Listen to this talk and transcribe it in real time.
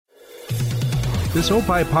This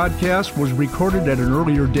Opie podcast was recorded at an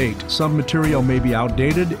earlier date. Some material may be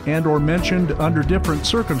outdated and or mentioned under different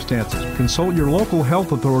circumstances. Consult your local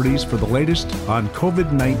health authorities for the latest on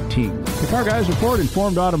COVID-19. The Car Guys Report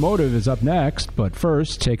Informed Automotive is up next, but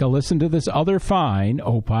first, take a listen to this other fine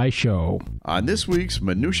Opie show. On this week's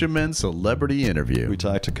Minutia Men Celebrity Interview, we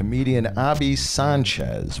talked to comedian Abby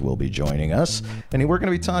Sanchez will be joining us, and we're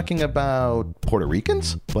going to be talking about Puerto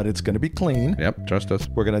Ricans, but it's going to be clean. Yep, trust us.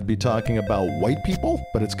 We're going to be talking about white people,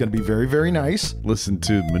 but it's going to be very, very nice. Listen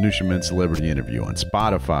to Minutia Men Celebrity Interview on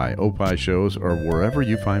Spotify, Opie shows, or wherever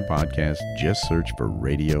you find podcasts. Just search for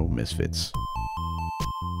Radio Misfits.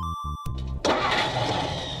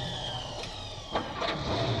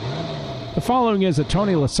 The following is a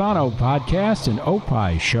Tony Lasano podcast and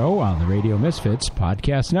Opie show on the Radio Misfits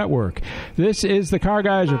Podcast Network. This is the Car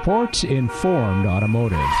Guys Report Informed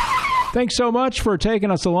Automotive. Thanks so much for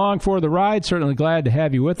taking us along for the ride. Certainly glad to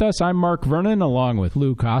have you with us. I'm Mark Vernon along with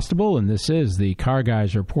Lou Costable, and this is the Car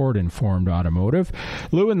Guys Report Informed Automotive.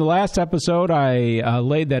 Lou, in the last episode, I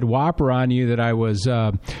laid that whopper on you that I was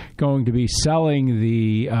going to be selling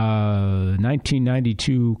the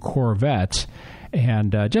 1992 Corvette.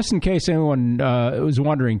 And just in case anyone was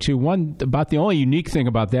wondering, too, about the only unique thing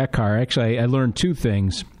about that car, actually, I learned two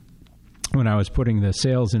things when I was putting the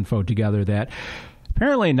sales info together, that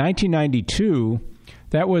apparently in 1992,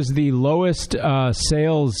 that was the lowest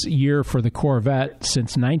sales year for the Corvette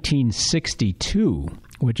since 1962,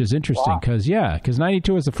 which is interesting because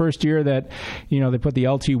 92 was the first year that, they put the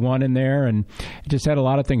LT1 in there, and it just had a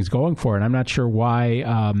lot of things going for it. I'm not sure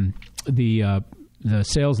why the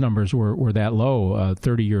sales numbers were that low,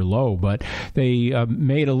 30-year low, but they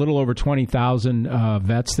made a little over 20,000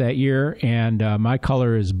 Vettes that year, and my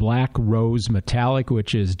color is Black Rose Metallic,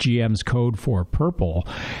 which is GM's code for purple,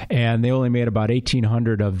 and they only made about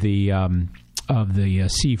 1,800 of the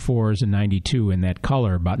C4s in 92 in that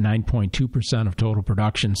color, about 9.2% of total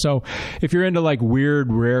production. So if you're into like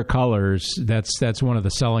weird, rare colors, that's one of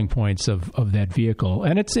the selling points of that vehicle,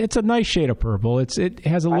 and it's a nice shade of purple. It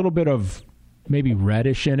has a little bit of maybe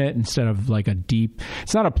reddish in it instead of like a deep.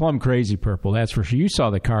 It's not a plum crazy purple, that's for sure. You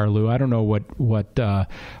saw the car, Lou. I don't know what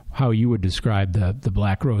how you would describe the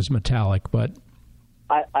Black Rose Metallic, but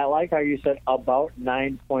I like how you said about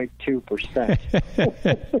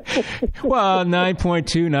 9.2%. Well,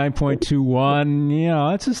 9.2,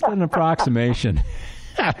 9.21. It's just an approximation.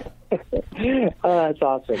 That's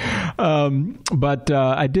awesome. But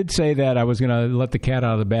I did say that I was going to let the cat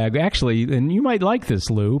out of the bag. Actually, and you might like this,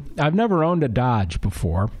 Lou, I've never owned a Dodge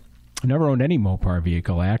before. I've never owned any Mopar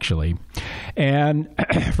vehicle, actually. And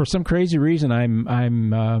for some crazy reason,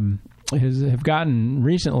 have gotten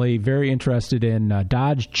recently very interested in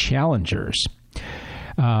Dodge Challengers.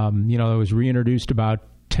 It was reintroduced about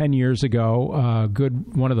 10 years ago.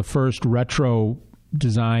 One of the first retro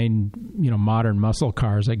design, modern muscle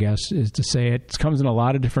cars, I guess is to say. It comes in a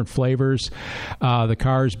lot of different flavors. The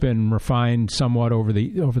car's been refined somewhat over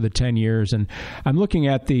the 10 years, and I'm looking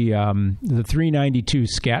at the 392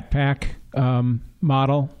 Scat Pack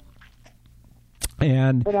model.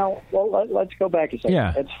 And let's go back a second.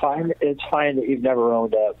 Yeah. It's fine that you've never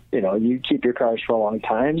owned you keep your cars for a long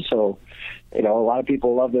time, so a lot of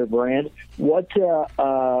people love their brand. What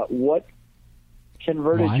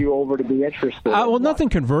converted you over to be interested? Nothing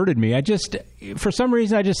converted me. For some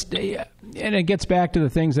reason, and it gets back to the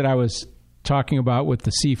things that I was talking about with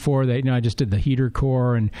the C4 that, I just did the heater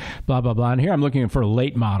core and blah, blah, blah. And here I'm looking for a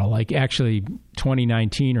late model, like actually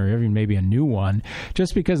 2019 or even maybe a new one,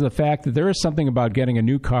 just because of the fact that there is something about getting a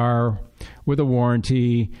new car with a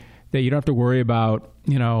warranty that you don't have to worry about,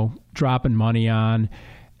 dropping money on.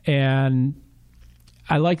 And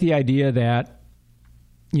I like the idea that,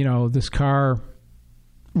 this car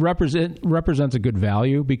represents a good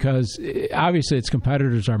value because obviously its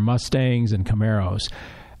competitors are Mustangs and Camaros.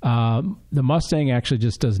 The Mustang actually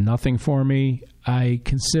just does nothing for me. I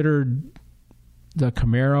considered the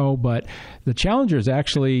Camaro, but the Challenger is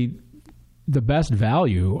actually the best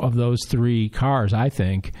value of those three cars, I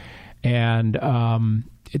think. And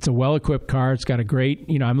it's a well-equipped car. It's got a great,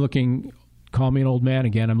 I'm looking, call me an old man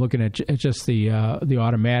again, I'm looking at just the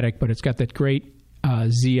automatic, but it's got that great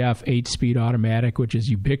ZF 8-speed automatic, which is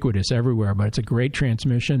ubiquitous everywhere, but it's a great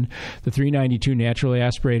transmission. The 392 naturally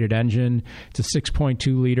aspirated engine. It's a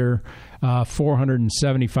 6.2 liter,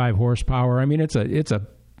 475 horsepower. I mean, it's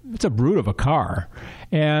a brute of a car.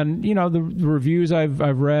 And the reviews I've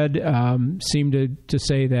read seem to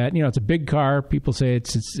say that it's a big car. People say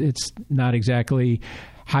it's not exactly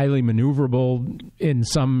highly maneuverable in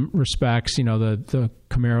some respects. The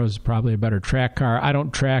Camaro is probably a better track car. I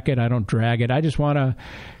don't track it. I don't drag it. I just want to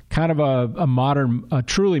kind of a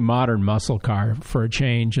truly modern muscle car for a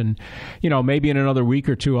change. And, maybe in another week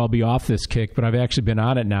or two I'll be off this kick, but I've actually been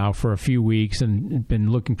on it now for a few weeks and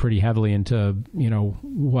been looking pretty heavily into,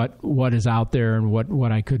 what is out there and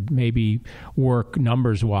what I could maybe work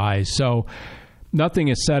numbers wise. So nothing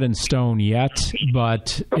is set in stone yet,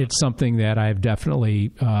 but it's something that I've definitely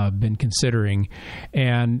been considering.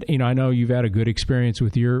 And, I know you've had a good experience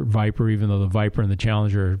with your Viper, even though the Viper and the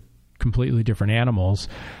Challenger are completely different animals.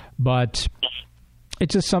 But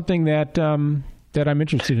it's just something that that I'm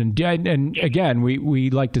interested in. And again, we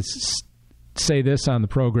like to say this on the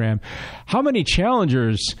program. How many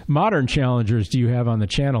Challengers, modern Challengers, do you have on the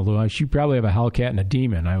channel, Louis? You probably have a Hellcat and a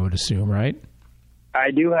Demon, I would assume, right?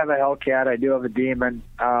 I do have a Hellcat. I do have a Demon.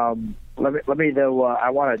 Let me though. I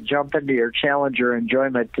want to jump into your Challenger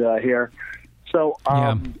enjoyment here. So,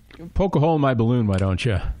 poke a hole in my balloon, why don't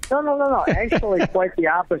you? No. Actually, quite the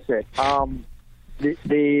opposite.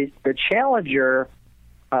 The Challenger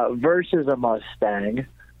versus a Mustang.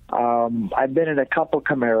 I've been in a couple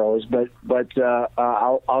Camaros, but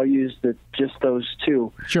I'll use just those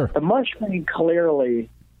two. Sure. The Mustang clearly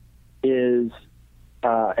is.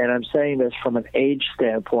 And I'm saying this from an age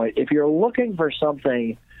standpoint, if you're looking for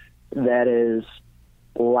something that is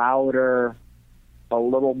louder, a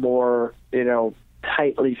little more,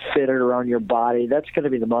 tightly fitted around your body, that's going to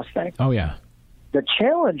be the Mustang. Oh, yeah. The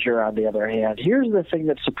Challenger, on the other hand, here's the thing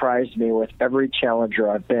that surprised me with every Challenger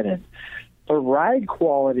I've been in. The ride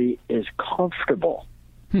quality is comfortable.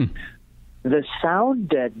 The sound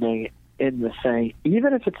deadening in the thing,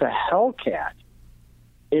 even if it's a Hellcat,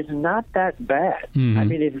 is not that bad. Mm-hmm. I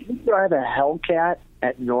mean, if you drive a Hellcat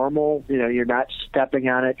at normal, you're not stepping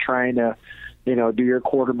on it trying to, do your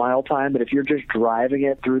quarter-mile time. But if you're just driving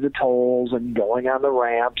it through the tolls and going on the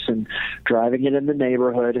ramps and driving it in the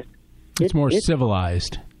neighborhood, it's more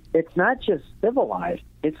civilized. It's not just civilized.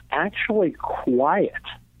 It's actually quiet.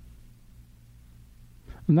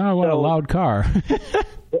 No, I want a loud car.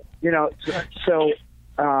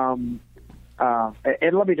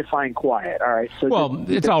 And let me define quiet. All right. So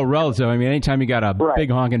it's all relative. I mean, anytime you got a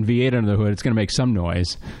big honking V8 under the hood, it's going to make some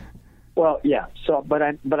noise. Well, yeah. So, but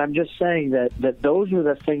I'm just saying that those are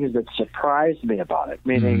the things that surprised me about it.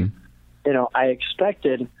 Meaning, I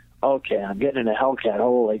expected, okay, I'm getting in a Hellcat.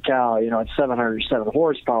 Holy cow! It's 707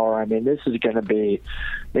 horsepower. I mean, this is going to be,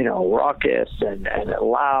 raucous and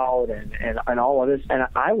loud and all of this. And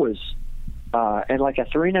I was, and like a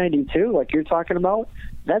 392, like you're talking about.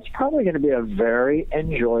 That's probably going to be a very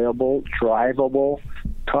enjoyable, drivable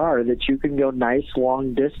car that you can go nice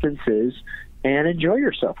long distances and enjoy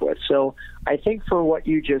yourself with. So I think for what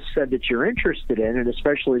you just said that you're interested in, and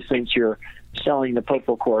especially since you're selling the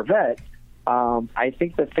Popo Corvette, I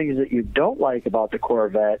think the things that you don't like about the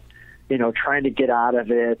Corvette, trying to get out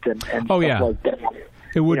of it and stuff like that.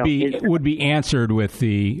 It would be answered with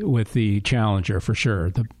the Challenger for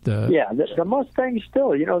sure. The Mustang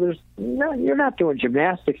still, you're not doing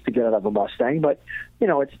gymnastics to get out of a Mustang, but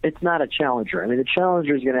it's not a Challenger. I mean, the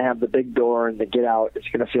Challenger is going to have the big door and the get out. It's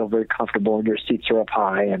going to feel very comfortable, and your seats are up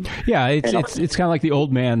high. And it's kind of like the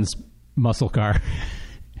old man's muscle car.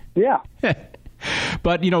 Yeah.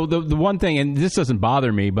 But, the one thing, and this doesn't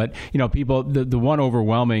bother me, but, people, the one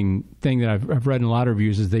overwhelming thing that I've read in a lot of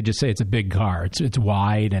reviews is they just say it's a big car. It's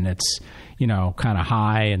wide and it's, kind of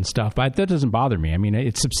high and stuff. But that doesn't bother me. I mean,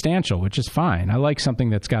 it's substantial, which is fine. I like something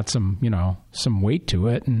that's got some, some weight to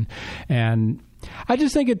it. And I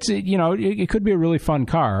just think it's, it could be a really fun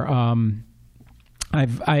car.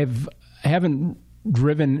 I haven't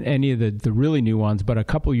driven any of the really new ones, but a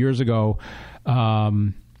couple years ago,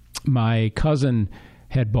 my cousin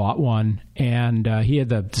had bought one, and he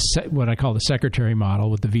had what I call the secretary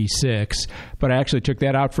model with the V6, but I actually took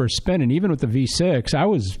that out for a spin, and even with the V6, I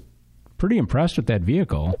was pretty impressed with that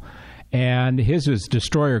vehicle. And his was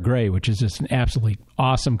Destroyer Gray, which is just an absolutely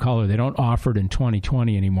awesome color. They don't offer it in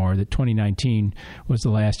 2020 anymore. That 2019 was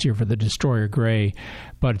the last year for the Destroyer Gray,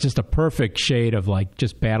 but it's just a perfect shade of like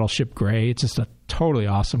just battleship gray. It's just a totally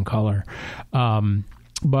awesome color.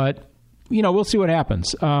 But we'll see what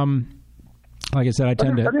happens. Like I said, I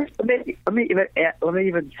tend to. Let me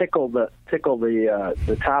even tickle the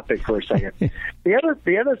topic for a second. the other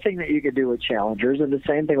thing that you could do with Challengers, and the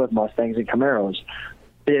same thing with Mustangs and Camaros,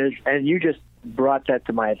 is, and you just brought that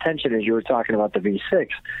to my attention as you were talking about the V6,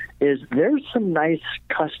 is there's some nice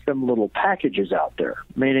custom little packages out there.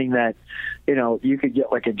 Meaning that you could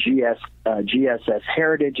get like a GSS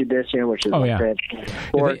Heritage Edition, which is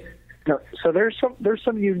so there's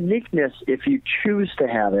some uniqueness if you choose to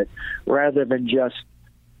have it, rather than just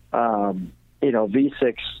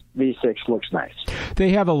V6 looks nice.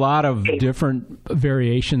 They have a lot of different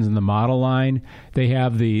variations in the model line. They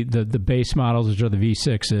have the base models, which are the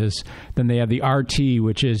V6s. Then they have the RT,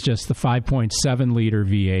 which is just the 5.7 liter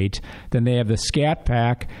V8. Then they have the Scat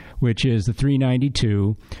Pack, which is the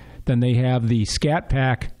 392. Then they have the Scat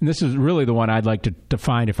Pack, and this is really the one I'd like to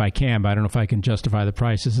find if I can, but I don't know if I can justify the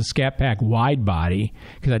price. It's a Scat Pack wide body,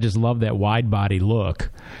 because I just love that wide body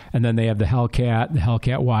look. And then they have the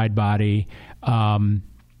Hellcat wide body.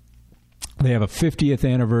 They have a 50th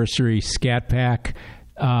anniversary Scat Pack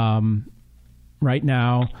right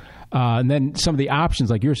now. And then some of the options,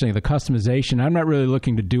 like you were saying, the customization. I'm not really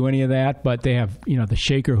looking to do any of that, but they have, the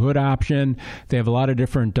shaker hood option. They have a lot of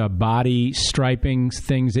different body striping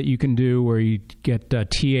things that you can do, where you get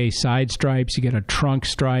TA side stripes, you get a trunk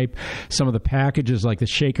stripe. Some of the packages, like the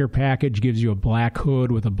shaker package, gives you a black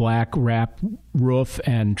hood with a black wrap roof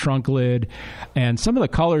and trunk lid. And some of the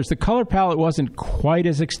color palette wasn't quite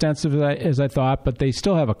as extensive as I thought, but they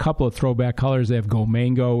still have a couple of throwback colors. They have Go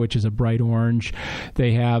Mango, which is a bright orange.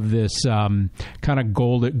 They have this kind of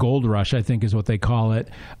gold rush, I think is what they call it,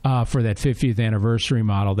 for that 50th anniversary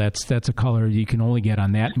model. That's a color you can only get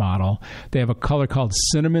on that model. They have a color called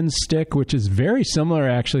Cinnamon Stick, which is very similar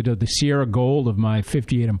actually to the Sierra Gold of my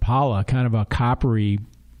 58 Impala, kind of a coppery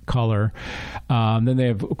color. Then they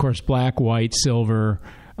have, of course, black, white, silver,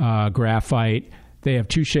 graphite. They have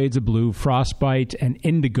two shades of blue, Frostbite and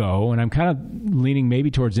Indigo, and I'm kind of leaning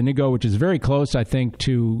maybe towards Indigo, which is very close, I think,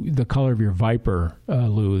 to the color of your Viper,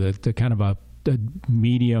 Lou, the kind of a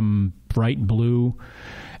medium bright blue.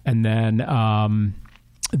 And then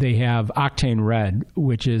they have Octane Red,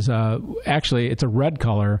 which is actually, it's a red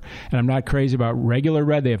color, and I'm not crazy about regular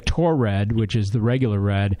red. They have Tor Red, which is the regular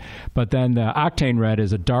red, but then the Octane Red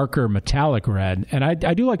is a darker metallic red, and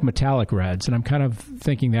I do like metallic reds, and I'm kind of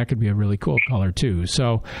thinking that could be a really cool color too.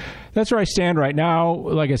 So that's where I stand right now.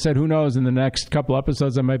 Like I said, who knows, in the next couple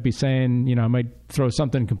episodes I might be saying, I might throw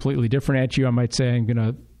something completely different at you. I might say I'm going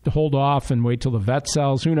to hold off and wait till the vet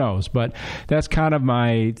sells. Who knows? But that's kind of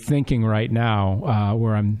my thinking right now,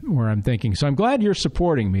 where I'm thinking. So I'm glad you're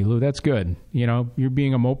supporting me, Lou. That's good. You're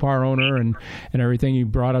being a Mopar owner and everything. You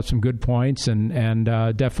brought up some good points and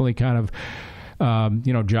definitely kind of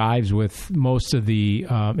jives with most of the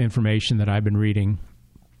information that I've been reading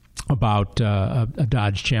about a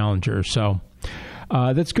Dodge Challenger. So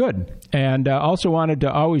that's good. And also wanted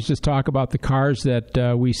to always just talk about the cars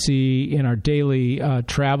that we see in our daily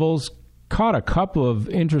travels. Caught a couple of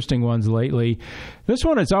interesting ones lately. This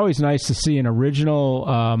one, it's always nice to see an original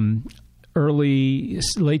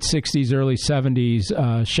late 60s, early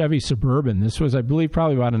 70s Chevy Suburban. This was, I believe,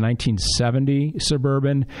 probably about a 1970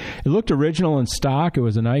 Suburban. It looked original in stock. It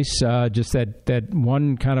was a nice, just that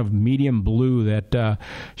one kind of medium blue that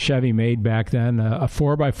Chevy made back then, a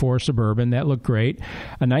 4x4 Suburban. That looked great.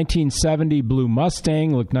 A 1970 blue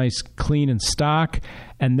Mustang looked nice, clean in stock.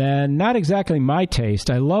 And then, not exactly my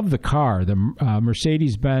taste, I love the car, the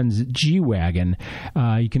Mercedes-Benz G-Wagon.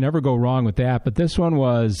 You can never go wrong with that. But this one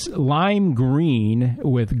was lime green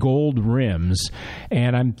with gold rims.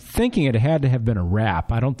 And I'm thinking it had to have been a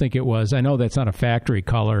wrap. I don't think it was. I know that's not a factory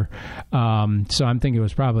color. So I'm thinking it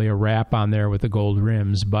was probably a wrap on there with the gold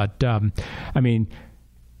rims. But,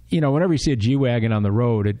 whenever you see a G-Wagon on the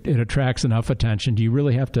road, it attracts enough attention. Do you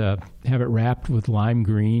really have to have it wrapped with lime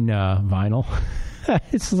green vinyl?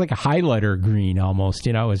 It's like a highlighter green almost,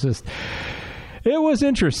 it was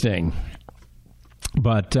interesting.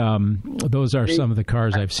 But those are some of the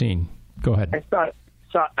cars I've seen. Go ahead. I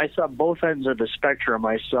saw both ends of the spectrum.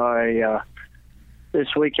 I saw this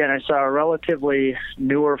weekend, I saw a relatively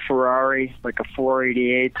newer Ferrari, like a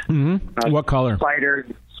 488. Mm-hmm. What color? Spider,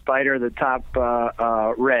 the top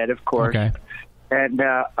red, of course. Okay. And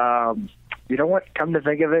you know what? Come to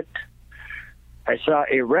think of it, I saw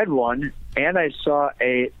a red one, and I saw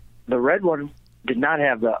the red one did not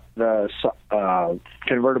have the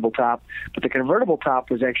convertible top, but the convertible top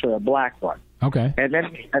was actually a black one. Okay. And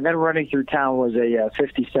then running through town was a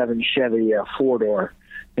 57 Chevy 4-door,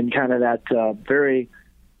 and kind of that very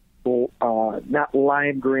not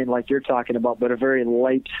lime green like you're talking about, but a very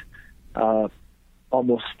light,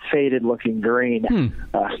 almost faded looking green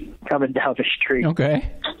coming down the street.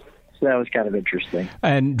 Okay. That was kind of interesting.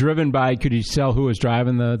 And driven by, could you tell who was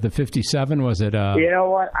driving the 57? Was it? You know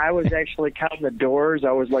what? I was actually counting the doors.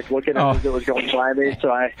 I was looking at as it was going by me.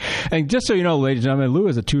 And just so you know, ladies and gentlemen, Lou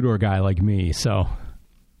is a two-door guy like me. So.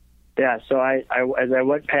 Yeah. So I as I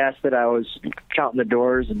went past it, I was counting the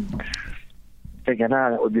doors and thinking,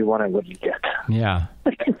 that would be one I wouldn't get. Yeah.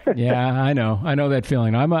 Yeah, I know that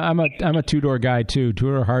feeling. I'm a two-door guy too.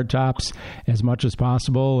 Two-door hardtops as much as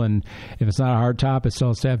possible, and if it's not a hardtop, it still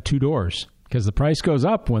has to have two doors. because the price goes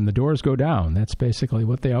up when the doors go down. That's basically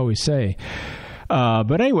what they always say.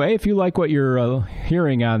 But anyway, if you like what you're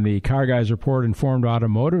hearing on the Car Guys Report Informed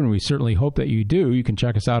Automotive, and we certainly hope that you do, you can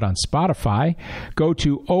check us out on Spotify. Go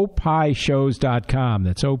to oppishows.com.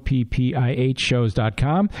 That's OPPIH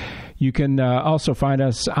shows.com. You can also find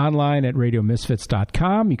us online at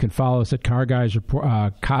radiomisfits.com. You can follow us at Car Guys Report.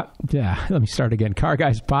 Let me start again. Car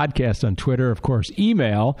Guys Podcast on Twitter, of course,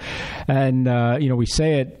 email. And, we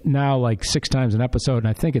say it now like 6 times an episode, and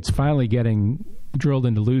I think it's finally getting drilled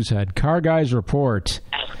into Lou's head. CarGuysReport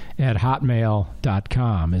at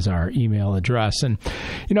hotmail.com is our email address. And,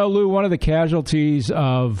 Lou, one of the casualties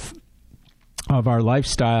of our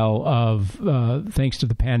lifestyle thanks to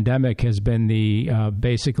the pandemic has been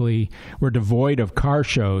basically we're devoid of car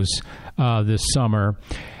shows this summer,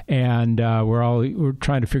 and we're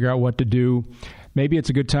trying to figure out what to do. Maybe it's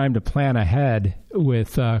a good time to plan ahead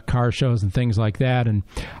with car shows and things like that. And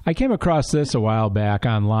I came across this a while back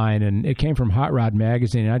online, and it came from Hot Rod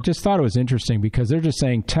Magazine. And I just thought it was interesting because they're just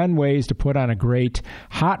saying 10 ways to put on a great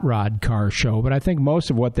hot rod car show. But I think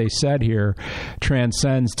most of what they said here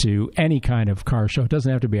transcends to any kind of car show. It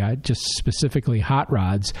doesn't have to be just specifically hot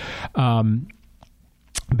rods.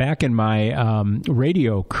 Back in my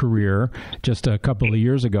radio career, just a couple of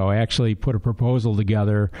years ago, I actually put a proposal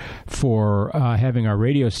together for having our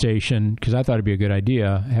radio station, because I thought it'd be a good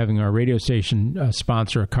idea, having our radio station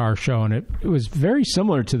sponsor a car show. And it was very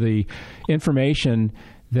similar to the information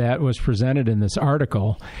that was presented in this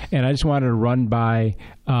article. And I just wanted to run by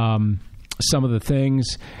some of the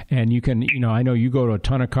things, and you can, I know you go to a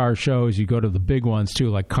ton of car shows, you go to the big ones too,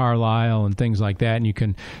 like Carlisle and things like that, and you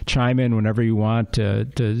can chime in whenever you want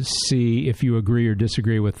to see if you agree or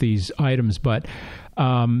disagree with these items. But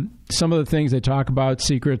some of the things they talk about,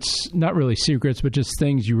 secrets, not really secrets, but just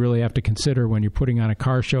things you really have to consider when you're putting on a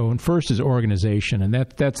car show. And first is organization, and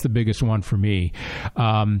that's the biggest one for me.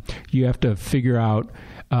 You have to figure out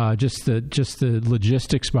just the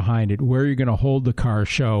logistics behind it, where you're going to hold the car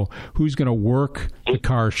show, who's going to work the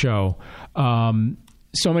car show.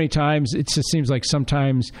 So many times it just seems like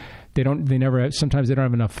sometimes sometimes they don't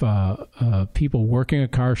have enough people working a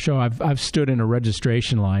car show. I've stood in a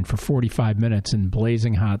registration line for 45 minutes in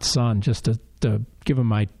blazing hot sun just to give them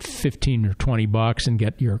my $15 or $20 and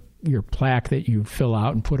get your plaque that you fill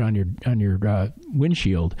out and put on your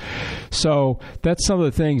windshield. So that's some of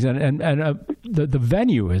the things, and the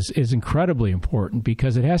venue is incredibly important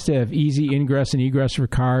because it has to have easy ingress and egress for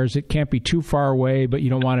cars. It can't be too far away, but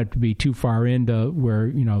you don't want it to be too far into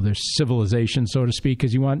where there's civilization, so to speak,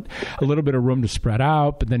 because you want a little bit of room to spread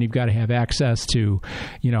out. But then you've got to have access to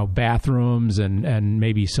bathrooms and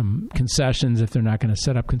maybe some concessions if they're not going to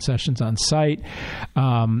set up concessions on site.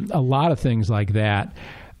 A lot of things like that.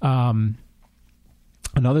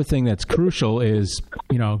 Another thing that's crucial is,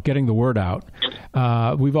 getting the word out.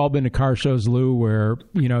 We've all been to car shows, Lou, where,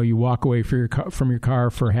 you walk away from your car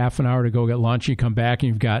for half an hour to go get lunch, and you come back and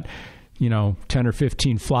you've got, 10 or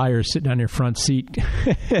 15 flyers sitting on your front seat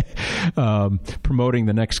promoting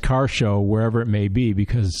the next car show, wherever it may be,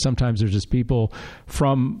 because sometimes there's just people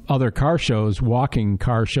from other car shows walking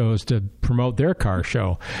car shows to promote their car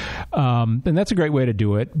show. And that's a great way to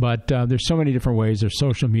do it, but there's so many different ways. There's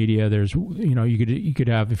social media. There's, you could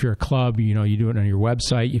have, if you're a club, you do it on your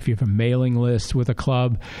website. If you have a mailing list with a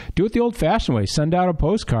club, do it the old-fashioned way. Send out a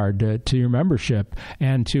postcard to your membership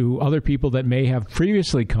and to other people that may have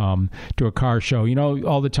previously come to a car show.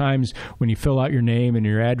 All the times when you fill out your name and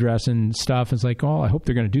your address and stuff, it's like, I hope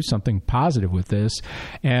they're going to do something positive with this.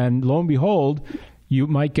 And lo and behold, you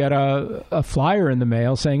might get a flyer in the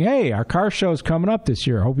mail saying, hey, our car show is coming up this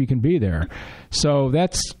year. Hope you can be there. So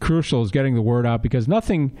that's crucial, is getting the word out, because I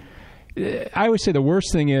always say the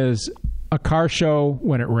worst thing is a car show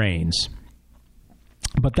when it rains.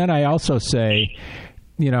 But then I also say,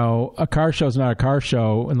 a car show is not a car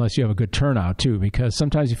show unless you have a good turnout, too, because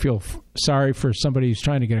sometimes you feel sorry for somebody who's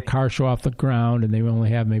trying to get a car show off the ground and they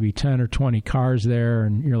only have maybe 10 or 20 cars there.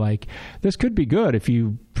 And you're like, this could be good if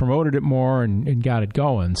you promoted it more and got it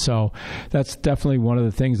going. So that's definitely one of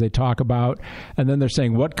the things they talk about. And then they're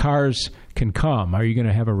saying, what cars can come? Are you going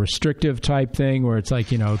to have a restrictive type thing where it's like,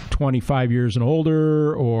 25 years and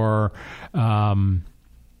older, or are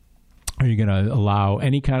you going to allow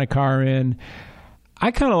any kind of car in? I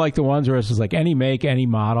kind of like the ones where it's just like any make, any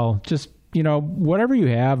model, just, whatever you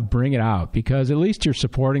have, bring it out, because at least you're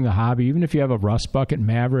supporting the hobby. Even if you have a Rust Bucket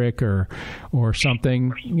Maverick or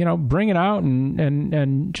something, bring it out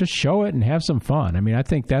and just show it and have some fun. I mean, I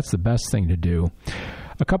think that's the best thing to do.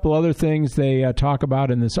 A couple other things they talk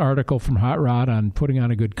about in this article from Hot Rod on putting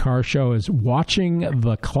on a good car show is watching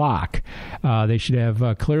the clock. They should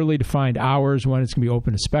have clearly defined hours when it's going to be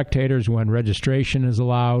open to spectators, when registration is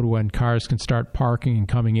allowed, when cars can start parking and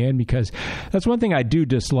coming in, because that's one thing I do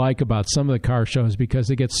dislike about some of the car shows, because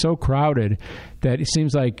they get so crowded that it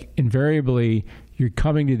seems like invariably you're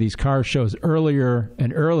coming to these car shows earlier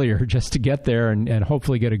and earlier just to get there and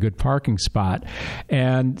hopefully get a good parking spot.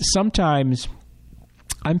 And sometimes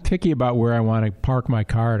I'm picky about where I want to park my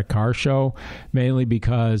car at a car show, mainly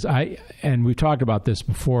because and we've talked about this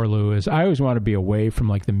before, Lou, is I always want to be away from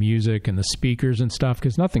like the music and the speakers and stuff,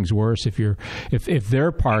 because nothing's worse if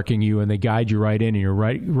they're parking you and they guide you right in and you're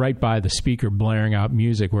right by the speaker blaring out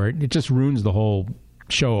music, where it just ruins the whole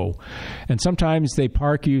show. And sometimes they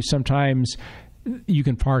park you, sometimes you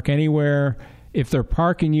can park anywhere. If they're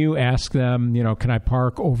parking you, ask them, can I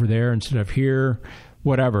park over there instead of here?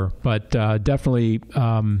 Whatever. But definitely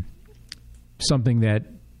something that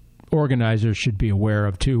organizers should be aware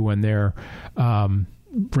of, too, when they're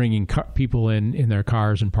bringing people in their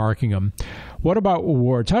cars and parking them. What about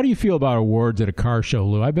awards? How do you feel about awards at a car show,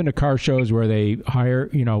 Lou? I've been to car shows where they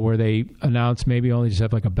where they announce maybe only just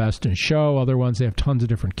have like a best in show. Other ones, they have tons of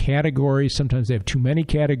different categories. Sometimes they have too many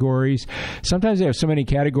categories. Sometimes they have so many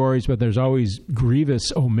categories, but there's always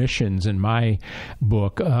grievous omissions in my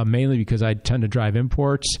book, mainly because I tend to drive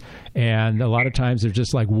imports. And a lot of times there's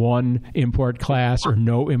just like one import class or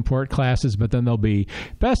no import classes, but then there'll be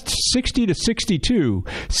best 60 to 62,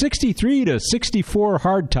 63 to 64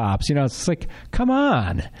 hardtops. It's like, come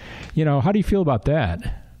on. How do you feel about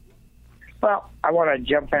that? Well, I want to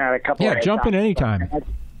jump in at a couple of jump in anytime.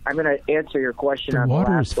 I'm going to answer your question the on the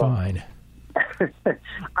water last is fine.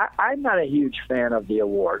 I'm not a huge fan of the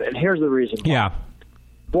award, and here's the reason why. Yeah.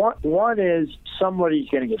 One is somebody's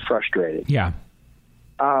going to get frustrated. Yeah.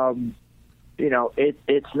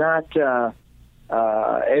 It's not,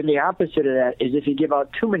 and the opposite of that is if you give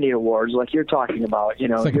out too many awards, like you're talking about,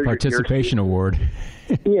 it's like a participation award.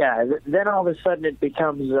 Yeah. Then all of a sudden it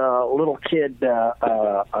becomes a little kid,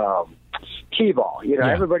 T-ball.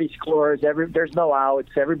 Everybody scores. There's no outs.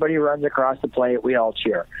 Everybody runs across the plate. We all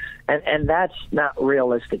cheer. And that's not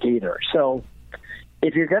realistic either. So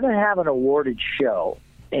if you're going to have an awarded show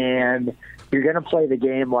and you're going to play the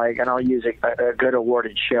game like, and I'll use a good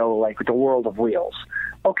awarded show like the World of Wheels.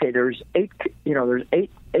 Okay, there's eight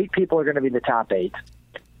people are going to be the top 8,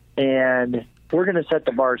 and we're going to set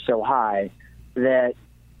the bar so high that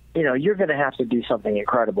you're going to have to do something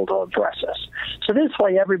incredible to impress us. So this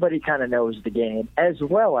way, everybody kind of knows the game, as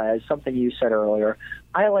well as something you said earlier.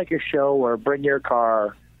 I like a show where bring your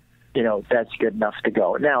car, that's good enough to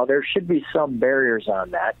go. Now there should be some barriers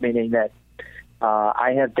on that, meaning that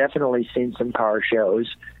I have definitely seen some car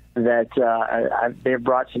shows that they've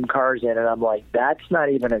brought some cars in, and I'm like, that's not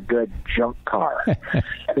even a good junk car,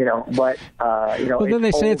 But well, then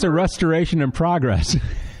they say it's a restoration in progress.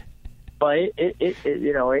 But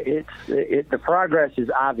the progress is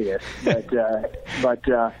obvious. But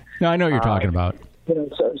no, I know what you're talking about.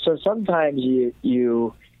 So sometimes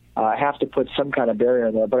you have to put some kind of barrier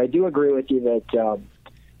in there. But I do agree with you that.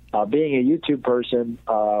 Being a YouTube person,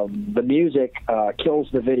 the music kills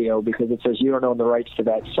the video because it says you don't own the rights to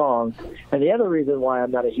that song. And the other reason why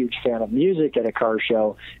I'm not a huge fan of music at a car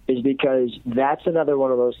show is because that's another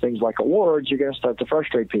one of those things like awards, you're going to start to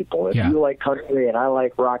frustrate people. If you like country and I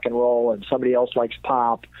like rock and roll and somebody else likes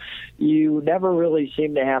pop, you never really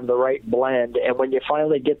seem to have the right blend. And when you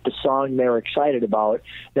finally get the song they're excited about,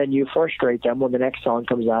 then you frustrate them when the next song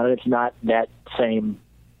comes on and it's not that same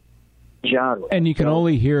genre. And you can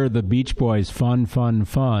only hear the Beach Boys fun, fun,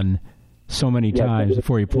 fun so many times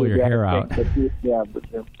before you pull your hair out.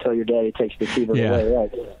 Until your daddy takes the fever away.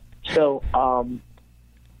 Right. So,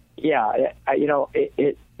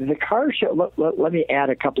 the car show, let me add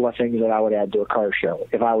a couple of things that I would add to a car show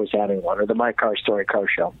if I was having one, or the My Car Story car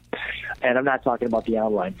show. And I'm not talking about the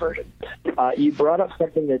online version. You brought up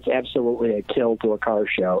something that's absolutely a kill to a car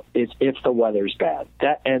show. It's if the weather's bad.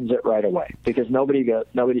 That ends it right away because nobody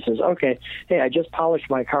says, okay, hey, I just polished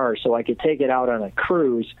my car so I could take it out on a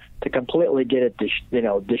cruise to completely get it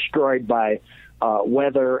destroyed by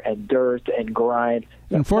weather and dirt and grind.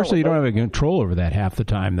 Unfortunately, you don't have any control over that half the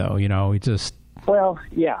time, though. It just... Well,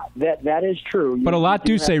 yeah, that is true. But a lot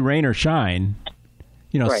do say rain or shine.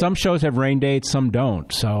 Right. Some shows have rain dates, some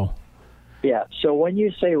don't. So, yeah. So when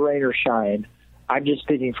you say rain or shine, I'm just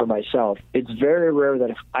speaking for myself. It's very rare that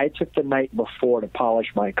if I took the night before to polish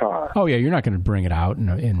my car. Oh yeah, you're not going to bring it out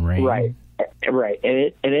in rain. Right.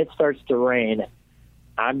 And it starts to rain.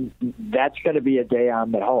 That's going to be a day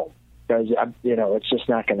I'm at home. because it's just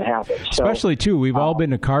not going to happen. So, especially too, we've all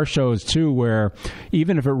been to car shows too, where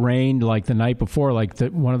even if it rained like the night before, like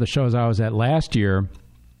one of the shows I was at last year,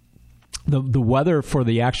 the weather for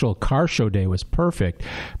the actual car show day was perfect,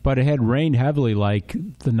 but it had rained heavily like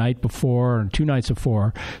the night before and 2 nights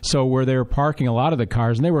before. So where they were parking a lot of the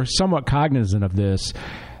cars, and they were somewhat cognizant of this,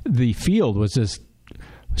 the field was just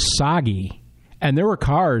soggy. And there were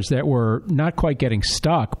cars that were not quite getting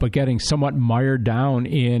stuck, but getting somewhat mired down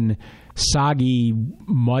in soggy,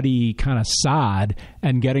 muddy kind of sod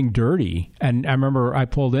and getting dirty. And I remember I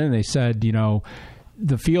pulled in and they said,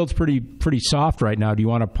 the field's pretty soft right now. Do you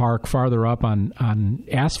want to park farther up on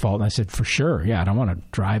asphalt? And I said, for sure. Yeah, I don't want to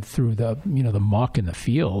drive through the muck in the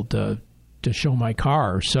field to show my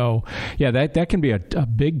car. So yeah, that can be a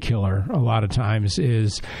big killer a lot of times,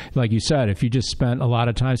 is like you said, if you just spent a lot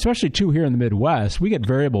of time, especially too here in the Midwest, we get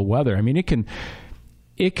variable weather. I mean, it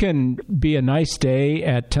can be a nice day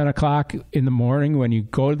at 10 o'clock in the morning when you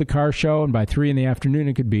go to the car show, and by 3 in the afternoon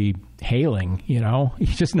it could be hailing. You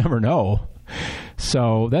just never know.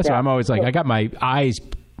 So that's why I'm always like, I got my eyes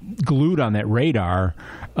glued on that radar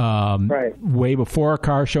way before a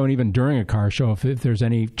car show and even during a car show if there's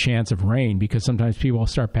any chance of rain, because sometimes people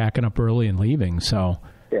start packing up early and leaving. So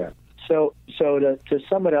yeah. So to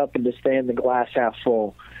sum it up and to stay in the glass half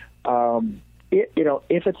full,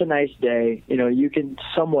 if it's a nice day, you can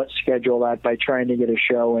somewhat schedule that by trying to get a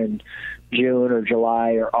show in June or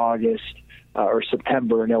July or August or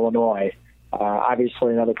September in Illinois.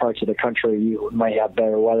 Obviously, in other parts of the country, you might have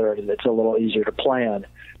better weather and it's a little easier to plan.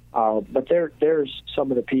 But there's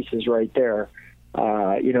some of the pieces right there.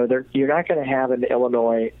 You're not going to have in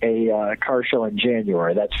Illinois a car show in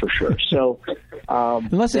January, that's for sure. So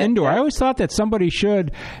unless indoor, I always thought that somebody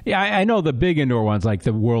should. Yeah, I know the big indoor ones like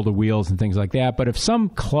the World of Wheels and things like that. But if some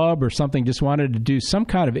club or something just wanted to do some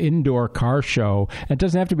kind of indoor car show, it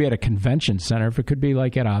doesn't have to be at a convention center. If it could be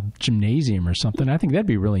like at a gymnasium or something, I think that'd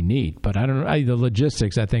be really neat. But I don't know. The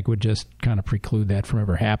logistics, I think, would just kind of preclude that from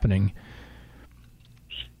ever happening.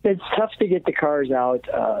 It's tough to get the cars out.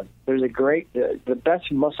 There's the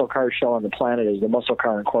best muscle car show on the planet is the Muscle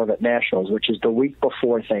Car and Corvette Nationals, which is the week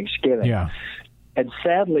before Thanksgiving. Yeah. And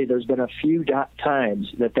sadly, there's been a few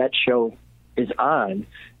times that show is on,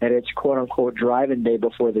 and it's quote-unquote driving day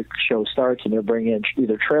before the show starts, and they're bringing in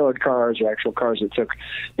either trailered cars or actual cars that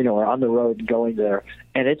are on the road going there,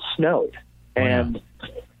 and it snowed. Oh, yeah. And,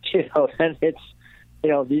 and it's,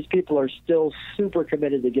 these people are still super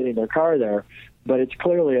committed to getting their car there, but it's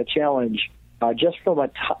clearly a challenge just from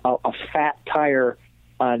a fat tire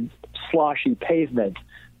on sloshy pavement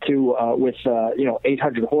to with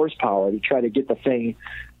 800 horsepower to try to get the thing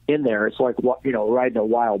in there. It's like riding a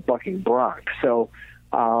wild bucking bronc. So,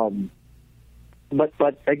 but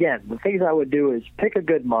again, the things I would do is pick a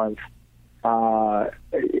good month.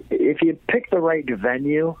 If you pick the right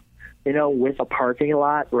venue, with a parking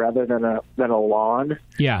lot rather than a lawn,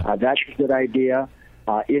 that's a good idea.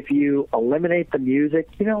 If you eliminate the music,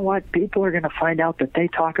 you know what? People are going to find out that they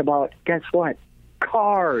talk about, guess what?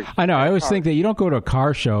 Cars. I know. I always think that you don't go to a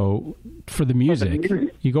car show for the music.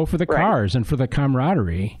 You go for the cars and for the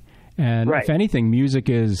camaraderie. And if anything, music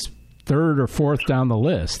is third or fourth down the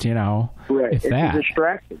list, Right. If it's that. a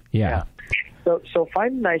distraction. Yeah. So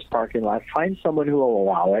find a nice parking lot. Find someone who will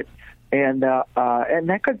allow it. And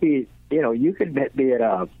that could be, you could be at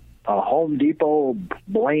a Home Depot,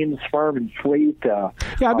 Blaine's Farm and Fleet.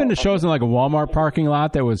 I've been to shows in like a Walmart parking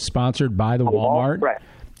lot that was sponsored by the Walmart. Right.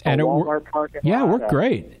 And Walmart parking lot. It worked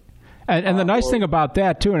great. And the nice thing about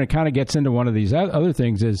that, too, and it kind of gets into one of these other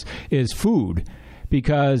things, is food.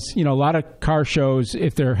 Because, a lot of car shows,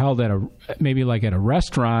 if they're held at maybe like at a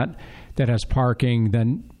restaurant that has parking,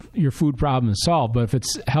 then your food problem is solved. But if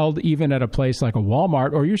it's held even at a place like a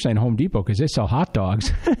Walmart, or you're saying Home Depot because they sell hot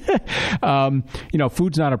dogs,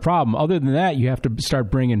 food's not a problem. Other than that, you have to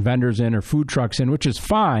start bringing vendors in or food trucks in, which is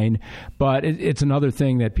fine, but it's another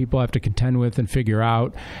thing that people have to contend with and figure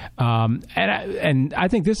out. And I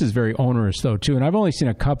think this is very onerous, though, too. And I've only seen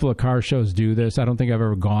a couple of car shows do this. I don't think I've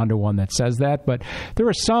ever gone to one that says that. But there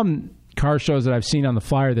are some car shows that I've seen on the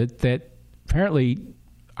flyer that apparently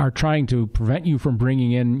are trying to prevent you from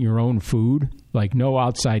bringing in your own food, like no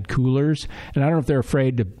outside coolers. And I don't know if they're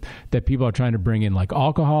afraid that people are trying to bring in like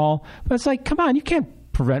alcohol, but it's like, come on, you can't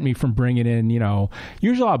prevent me from bringing in,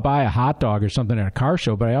 usually I'll buy a hot dog or something at a car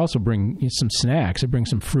show, but I also bring some snacks. I bring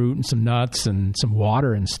some fruit and some nuts and some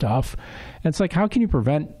water and stuff. And it's like, how can you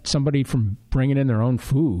prevent somebody from bringing in their own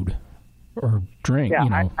food or drink,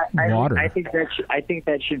 water? I think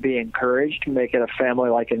that should be encouraged to make it a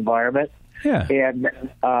family-like environment. Yeah.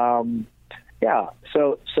 And Yeah,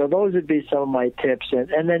 so those would be some of my tips,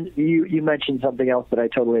 and then you mentioned something else that I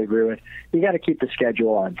totally agree with. You got to keep the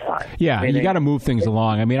schedule on time. Yeah, you got to move things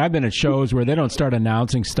along. I mean, I've been at shows where they don't start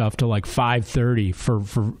announcing stuff till like 5:30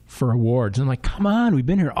 for awards. I'm like, come on, we've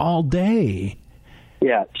been here all day.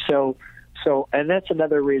 Yeah, so and that's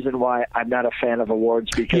another reason why I'm not a fan of awards,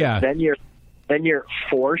 because then you're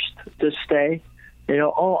forced to stay. You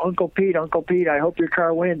know, oh, Uncle Pete, I hope your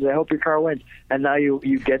car wins. And now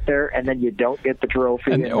you get there, and then you don't get the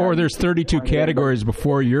trophy. Or there's 32 categories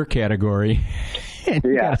before your category. And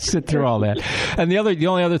you got to sit through all that. And the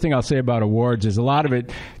only other thing I'll say about awards is a lot of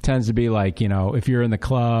it tends to be like, you know, if you're in the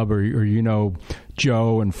club or you know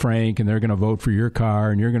Joe and Frank, and they're going to vote for your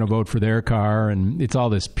car, and you're going to vote for their car, and it's all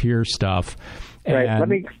this peer stuff. Right. And let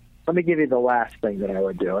me give you the last thing that I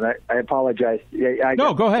would do, and I apologize.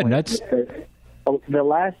 No, go ahead. The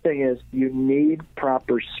last thing is you need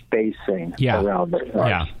proper spacing around the cars.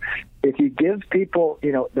 Yeah. If you give people,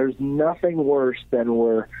 you know, there's nothing worse than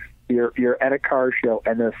where you're at a car show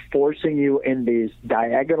and they're forcing you in these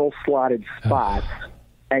diagonal slotted spots,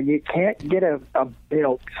 and you can't get a you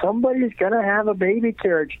know, somebody's going to have a baby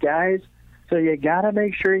carriage, guys. So you got to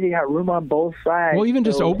make sure you got room on both sides. Well, even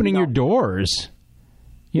just opening your doors.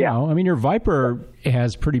 You know, I mean, your Viper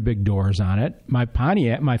has pretty big doors on it. My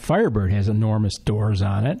Pontiac, my Firebird has enormous doors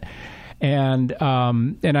on it. And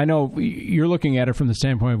I know you're looking at it from the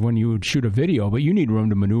standpoint of when you would shoot a video, but you need room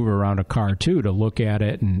to maneuver around a car, too, to look at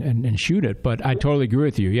it and shoot it. But I totally agree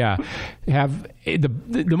with you, yeah. Have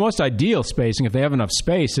the most ideal spacing, if they have enough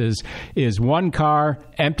space, is one car,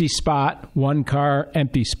 empty spot, one car,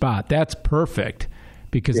 empty spot. That's perfect.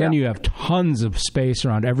 Because then you have tons of space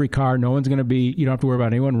around every car. No one's going to be. You don't have to worry about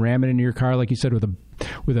anyone ramming into your car, like you said, with a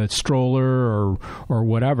stroller or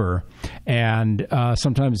whatever. And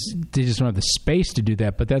sometimes they just don't have the space to do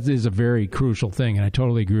that. But that is a very crucial thing, and I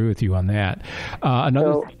totally agree with you on that.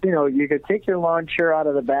 So, you know, you could take your lawn chair out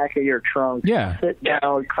of the back of your trunk. Yeah. Sit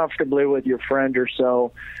down comfortably with your friend or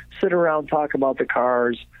so. Sit around, talk about the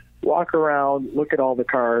cars. Walk around, look at all the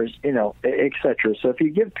cars. You know, et cetera. So if you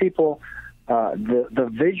give people the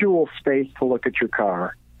visual space to look at your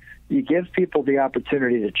car, you give people the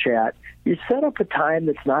opportunity to chat. You set up a time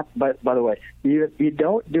that's not. By the way, you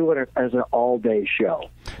don't do it as an all-day show.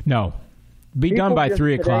 No, be done by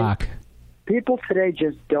 3 o'clock. People today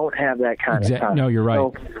just don't have that kind of time. No, you're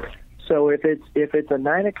right. So if it's a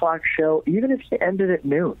 9 o'clock show, even if you ended at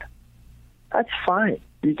noon, that's fine.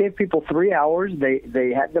 You gave people 3 hours.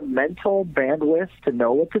 They had the mental bandwidth to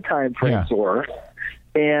know what the time frames were,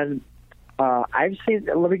 and I've seen.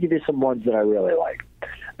 Let me give you some ones that I really like.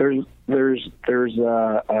 There's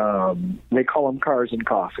they call them cars and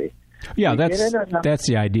coffee. Yeah, that's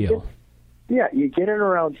the ideal. You get in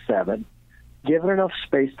around 7. Give it enough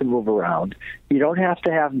space to move around. You don't have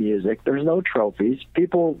to have music. There's no trophies.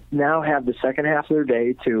 People now have the second half of their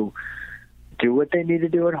day to do what they need to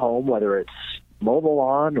do at home, whether it's mow the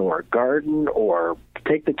lawn or garden or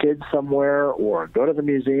take the kids somewhere or go to the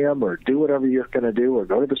museum or do whatever you're going to do or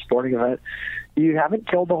go to the sporting event. You haven't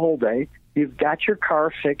killed the whole day. You've got your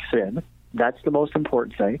car fix in. That's the most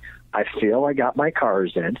important thing. I feel I got my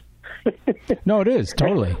cars in. No, it is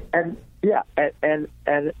totally. And you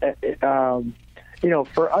know,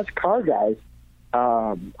 for us car guys,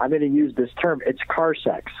 I'm going to use this term. It's car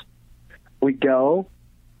sex. We go,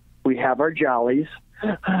 we have our jollies,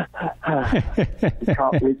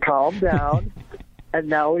 we calm down, and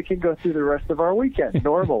now we can go through the rest of our weekend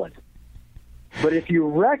normally. But if you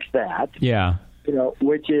wreck that, you know,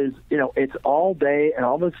 which is, you know, it's all day, and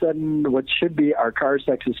all of a sudden, what should be our car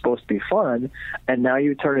sex is supposed to be fun, and now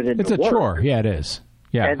you turn it into it's a work. Chore. Yeah, it is.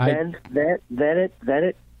 Yeah, and then it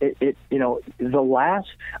you know, the last,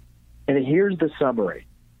 and here's the summary.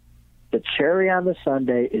 The cherry on the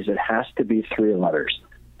sundae is it has to be 3 letters.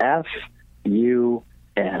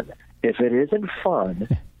 F-U-N. If it isn't fun,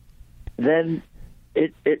 then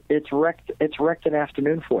it's wrecked. It's wrecked an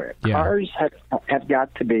afternoon for you. Yeah. Cars have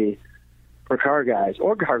got to be, for car guys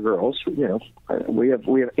or car girls. You know, we have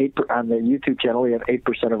 8 on the YouTube channel. We have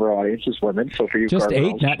 8% of our audience is women. So for you, just car 8,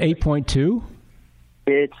 girls, not 8.2.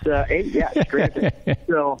 It's 8. Yeah, it's great.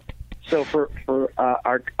 So for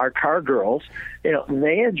our car girls, you know,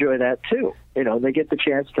 they enjoy that too. You know, they get the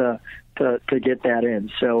chance to get that in.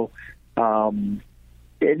 So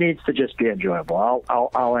it needs to just be enjoyable. I'll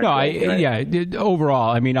overall,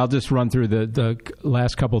 I mean, I'll just run through the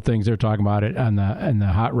last couple of things they're talking about it on the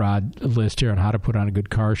hot rod list here on how to put on a good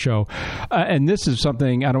car show. And this is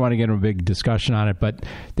something, I don't want to get into a big discussion on it, but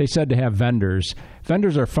they said to have vendors.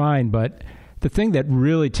 Vendors are fine, but the thing that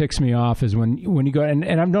really ticks me off is when you go, and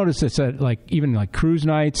I've noticed this at like even like cruise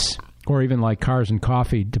nights or even like Cars and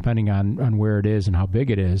Coffee, depending on where it is and how big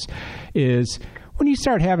it is when you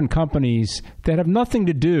start having companies that have nothing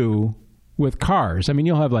to do with cars. I mean,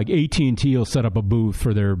 you'll have like AT&T will set up a booth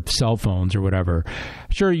for their cell phones or whatever.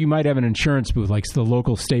 Sure, you might have an insurance booth, like the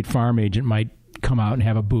local State Farm agent might come out and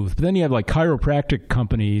have a booth. But then you have like chiropractic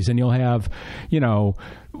companies, and you'll have,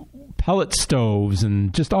 pellet stoves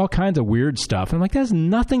and just all kinds of weird stuff. And I'm like, that has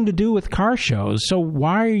nothing to do with car shows. So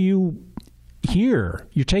why are you here?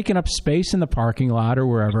 You're taking up space in the parking lot or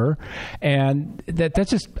wherever. And that's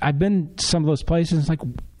just, I've been to some of those places. It's like,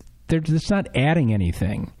 they're just not adding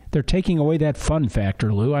anything. They're taking away that fun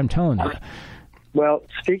factor, Lou. I'm telling you. Well,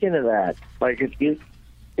 speaking of that, like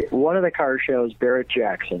one of the car shows,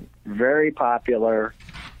 Barrett-Jackson, very popular.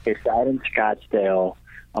 It's out in Scottsdale.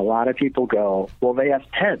 A lot of people go. Well, they have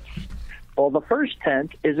tents. Well, the first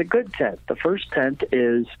tent is a good tent. The first tent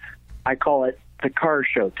is, I call it the car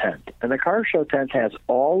show tent. And the car show tent has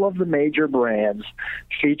all of the major brands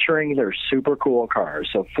featuring their super cool cars.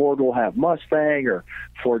 So Ford will have Mustang or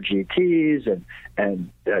Ford GTs, and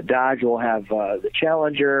Dodge will have the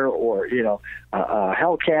Challenger or,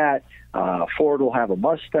 Hellcat. Ford will have a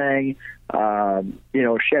Mustang.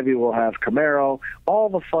 Chevy will have Camaro. All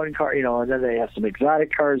the fun cars, and then they have some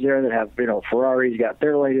exotic cars there that have, Ferrari's got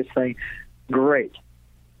their latest thing. Great.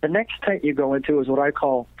 The next tent you go into is what I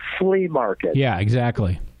call flea market. Yeah,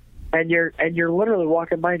 exactly. And you're literally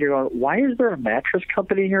walking by and you're going, why is there a mattress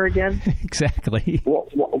company here again? Exactly.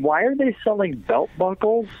 Why are they selling belt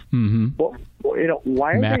buckles? Mm-hmm.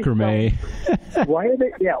 Why are macrame?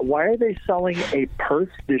 Why are they selling a purse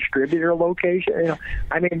distributor location?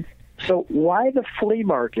 So why the flea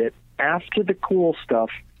market after the cool stuff?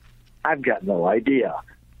 I've got no idea.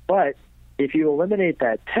 But if you eliminate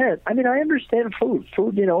that tent, I understand food,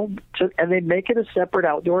 and they make it a separate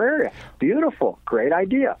outdoor area. Beautiful. Great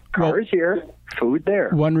idea. Cars here, food there.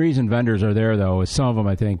 One reason vendors are there, though, is some of them,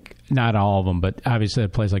 I think, not all of them, but obviously a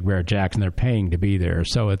place like Barrett-Jackson, they're paying to be there.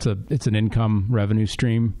 So it's an income revenue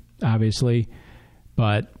stream, obviously.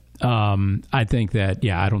 But I think that,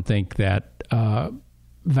 I don't think that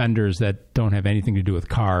vendors that don't have anything to do with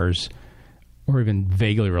cars or even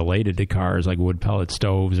vaguely related to cars, like wood pellet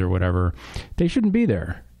stoves or whatever, they shouldn't be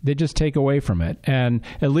there. They just take away from it. And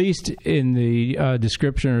at least in the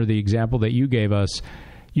description or the example that you gave us,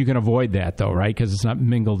 you can avoid that, though, right? Because it's not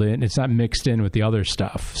mingled in, it's not mixed in with the other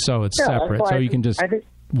stuff. So it's separate. So you can just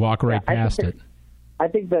walk right past it. I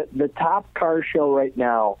think that the top car show right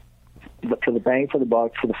now, for the bang for the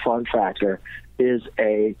buck, for the fun factor, is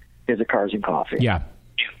a Cars and Coffee. Yeah.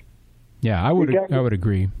 Yeah, I would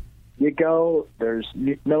agree. You go, there's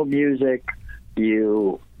no music,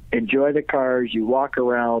 you enjoy the cars, you walk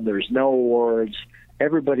around, there's no awards,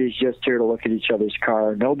 everybody's just here to look at each other's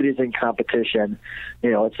car, nobody's in competition.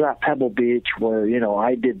 It's not Pebble Beach where,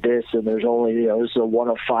 I did this and there's only, this is a 1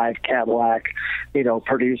 of 5 Cadillac,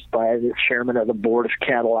 produced by the chairman of the board of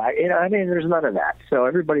Cadillac. There's none of that. So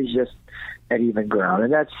everybody's just at even ground,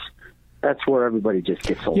 and that's where everybody just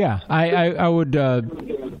gets along. Yeah, I would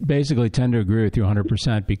basically tend to agree with you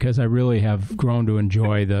 100% because I really have grown to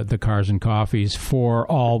enjoy the Cars and Coffees for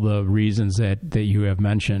all the reasons that you have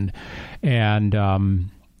mentioned. And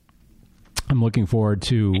I'm looking forward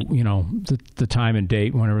to, the time and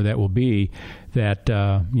date, whenever that will be, that,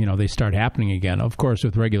 they start happening again. Of course,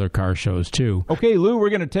 with regular car shows, too. Okay, Lou, we're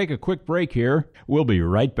going to take a quick break here. We'll be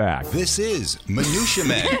right back. This is Minutia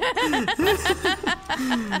Men.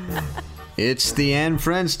 It's the Ann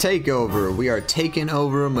Friends Takeover. We are taking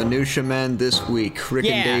over Minutia Men this week. Rick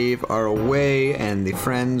and Dave are away, and the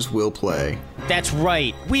Friends will play. That's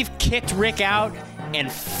right. We've kicked Rick out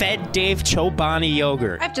and fed Dave Chobani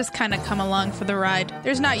yogurt. I've just kind of come along for the ride.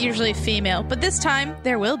 There's not usually a female, but this time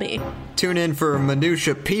there will be. Tune in for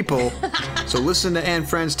Minutia People. So listen to Ann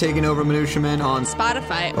Friends Taking Over Minutia Men on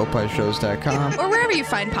Spotify, opishows.com, or wherever you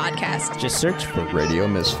find podcasts. Just search for Radio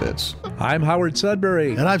Misfits. I'm Howard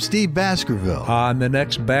Sudbury. And I'm Steve Baskerville. On the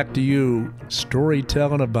next Back to You,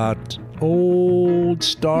 storytelling about old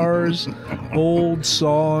stars, old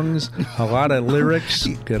songs, a lot of lyrics,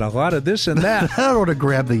 and a lot of this and that. I don't want to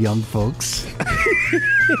grab the young folks.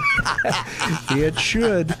 It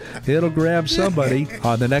should. It'll grab somebody.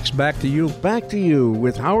 On the next Back to You. Back to You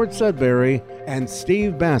with Howard Sudbury and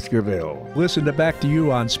Steve Baskerville. Listen to Back to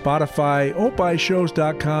You on Spotify,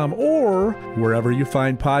 opishows.com, or wherever you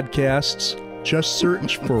find podcasts. Just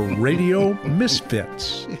search for Radio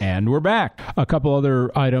Misfits. And we're back. A couple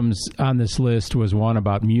other items on this list was one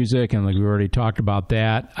about music, and like we already talked about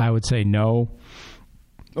that. I would say no,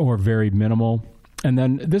 or very minimal. And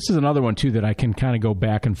then this is another one, too, that I can kind of go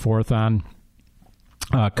back and forth on.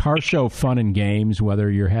 car show fun and games,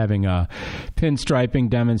 whether you're having a pinstriping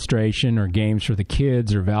demonstration or games for the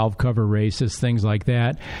kids or valve cover races, things like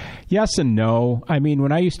that. Yes and no. I mean,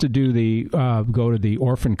 when I used to do go to the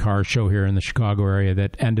Orphan Car Show here in the Chicago area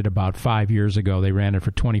that ended about 5 years ago, they ran it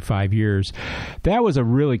for 25 years. That was a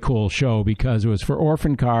really cool show because it was for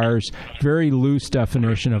orphan cars, very loose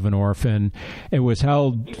definition of an orphan. It was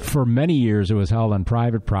held for many years. It was held on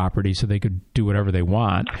private property, so they could do whatever they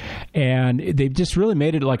want. And they just really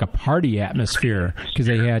made it like a party atmosphere because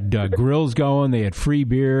they had grills going, they had free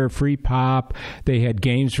beer, free pop, they had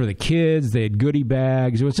games for the kids, they had goodie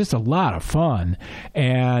bags. It was just a lot of fun.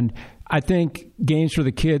 And I think games for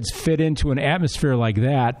the kids fit into an atmosphere like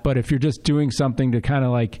that. But if you're just doing something to kind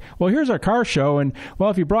of like, well, here's our car show, and well,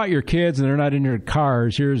 if you brought your kids and they're not in your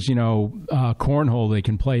cars, here's cornhole they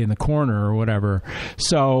can play in the corner or whatever.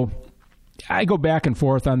 So I go back and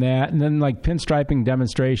forth on that. And then like pinstriping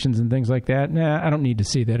demonstrations and things like that, I don't need to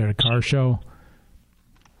see that at a car show.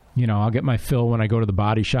 I'll get my fill when I go to the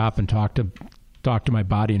body shop and talk to my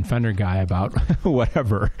body and fender guy about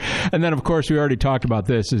whatever. And then, of course, we already talked about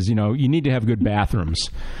this is, you need to have good bathrooms,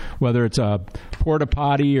 whether it's a porta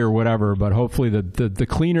potty or whatever, but hopefully the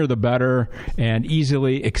cleaner, the better, and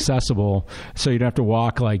easily accessible so you don't have to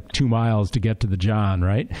walk like 2 miles to get to the John,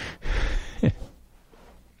 right?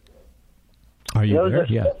 Are you there?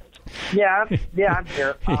 Yeah, I'm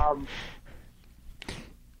here.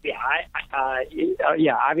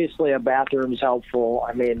 Obviously a bathroom's helpful.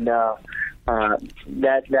 I mean,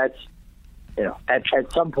 that's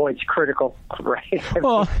at some points critical, right?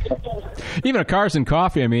 Well, even a Cars and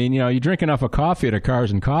Coffee. I mean, you drink enough of coffee at a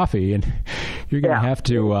Cars and Coffee, and you're going to have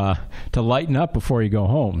to lighten up before you go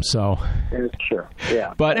home. So, sure,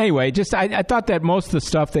 yeah. But anyway, just I thought that most of the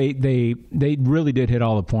stuff they really did hit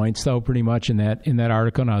all the points, though, pretty much in that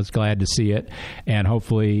article, and I was glad to see it. And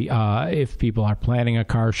hopefully, if people are planning a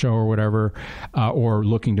car show or whatever, or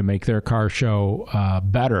looking to make their car show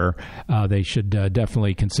better, they should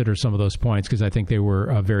definitely consider some of those points, because I think they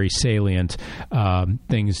were very salient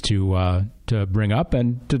things to bring up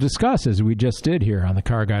and to discuss, as we just did here on the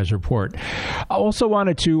Car Guys Report. I also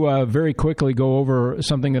wanted to very quickly go over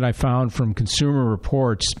something that I found from Consumer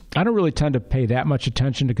Reports. I don't really tend to pay that much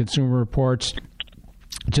attention to Consumer Reports,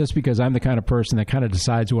 just because I'm the kind of person that kind of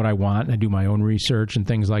decides what I want, and I do my own research and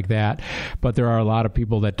things like that. But there are a lot of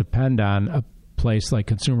people that depend on a place like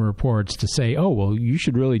Consumer Reports to say, oh, well, you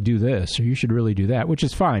should really do this or you should really do that, which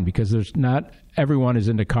is fine, because there's not everyone is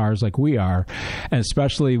into cars like we are. And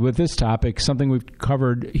especially with this topic, something we've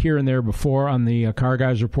covered here and there before on the Car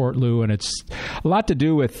Guys Report, Lou, and it's a lot to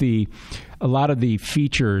do with a lot of the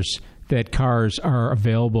features that are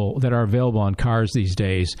available on cars these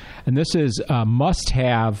days. And this is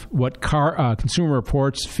must-have, what Consumer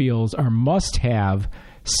Reports feels are must-have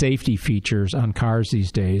safety features on cars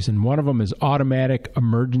these days, and one of them is automatic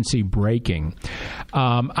emergency braking.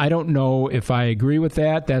 I don't know if I agree with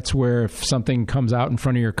that. That's where if something comes out in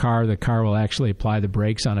front of your car, the car will actually apply the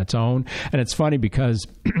brakes on its own. And it's funny because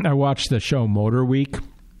I watched the show Motor Week.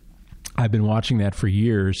 I've been watching that for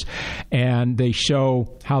years, and they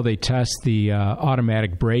show how they test the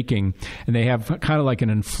automatic braking, and they have kind of like an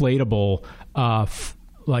inflatable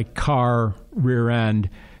like car rear end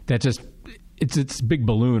that just it's a big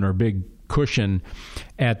balloon or big cushion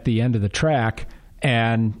at the end of the track,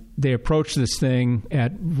 and they approach this thing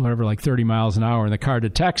at whatever, like 30 miles an hour, and the car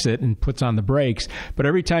detects it and puts on the brakes. But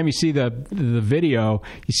every time you see the video,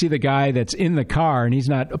 you see the guy that's in the car, and he's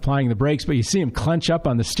not applying the brakes, but you see him clench up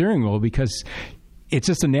on the steering wheel because it's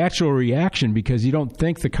just a natural reaction, because you don't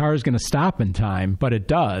think the car is going to stop in time, but it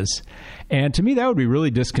does. And to me, that would be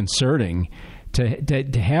really disconcerting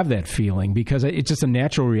to have that feeling, because it's just a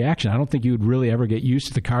natural reaction. I don't think you would really ever get used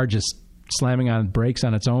to the car just slamming on brakes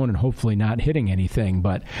on its own and hopefully not hitting anything.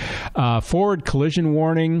 But forward collision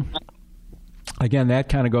warning, again, that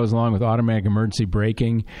kind of goes along with automatic emergency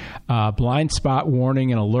braking. Blind spot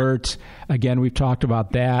warning and alert, again, we've talked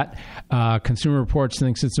about that. Consumer Reports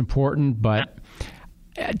thinks it's important, but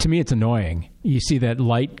to me it's annoying. You see that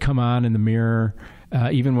light come on in the mirror,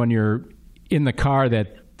 even when you're in the car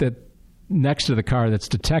that next to the car that's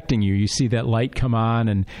detecting you see that light come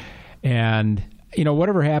on, and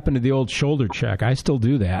whatever happened to the old shoulder check? I still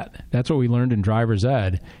do that. That's what we learned in driver's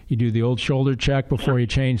ed. You do the old shoulder check before you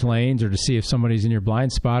change lanes, or to see if somebody's in your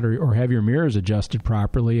blind spot, or have your mirrors adjusted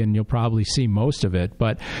properly, and you'll probably see most of it.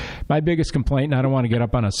 But my biggest complaint, and I don't want to get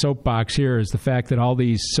up on a soapbox here, is the fact that all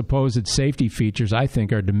these supposed safety features, I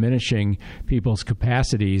think, are diminishing people's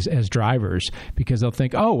capacities as drivers, because they'll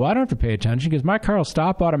think, oh, well, I don't have to pay attention because my car will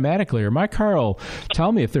stop automatically, or my car will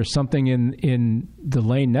tell me if there's something in the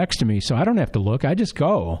lane next to me, so I don't have to look. I just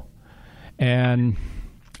go. And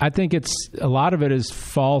I think a lot of it is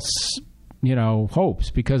false, hopes,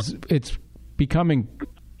 because it's becoming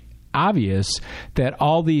obvious that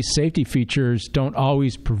all these safety features don't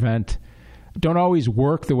always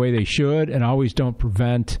work the way they should, and always don't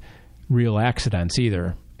prevent real accidents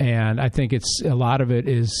either. And I think a lot of it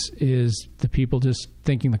is the people just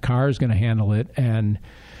thinking the car is going to handle it, and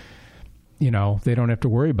they don't have to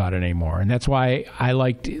worry about it anymore. And that's why I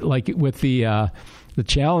liked, like with the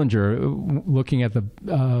Challenger, looking at the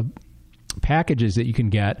packages that you can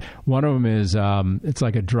get. One of them is it's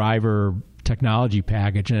like a driver technology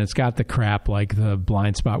package, and it's got the crap like the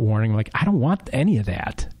blind spot warning. Like, I don't want any of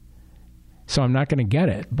that, so I'm not going to get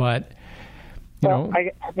it. But I'm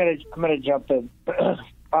going to jump in.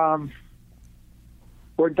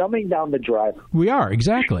 We're dumbing down the driver. We are,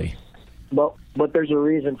 exactly. But there's a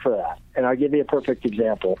reason for that, and I'll give you a perfect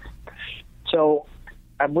example. So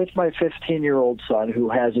I'm with my 15-year-old son who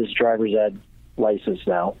has his driver's ed license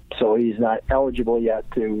now, so he's not eligible yet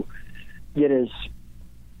to get his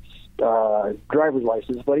driver's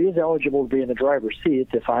license, but he is eligible to be in the driver's seat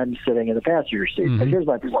if I'm sitting in the passenger seat. Mm-hmm. But here's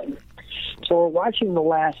my point. So we're watching The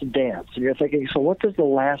Last Dance, and you're thinking, so what does The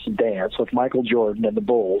Last Dance with Michael Jordan and the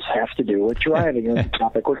Bulls have to do with driving, is the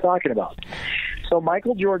topic we're talking about? So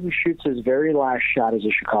Michael Jordan shoots his very last shot as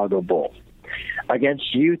a Chicago Bull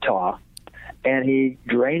against Utah, and he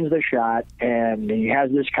drains the shot, and he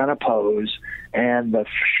has this kind of pose, and the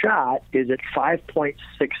shot is at 5.6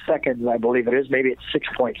 seconds, I believe it is. Maybe it's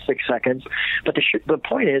 6.6 seconds. But the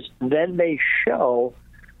point is, then they show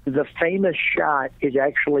the famous shot is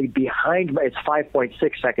actually behind. It's 5.6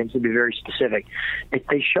 seconds to be very specific.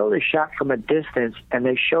 They show the shot from a distance, and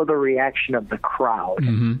they show the reaction of the crowd.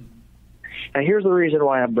 Mm-hmm. And here's the reason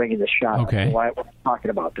why I'm bringing this shot up, okay. and why I'm talking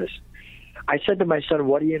about this. I said to my son,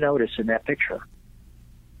 what do you notice in that picture?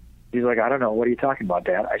 He's like, I don't know. What are you talking about,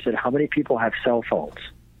 Dad? I said, how many people have cell phones?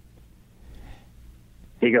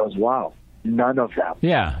 He goes, wow, none of them.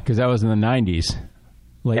 Yeah, because that was in the 90s.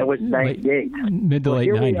 It was 98. Mid to late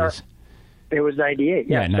 90s. It was 98.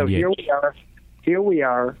 Yeah, 98. So here we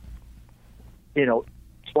are,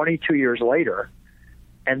 22 years later,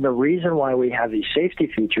 and the reason why we have these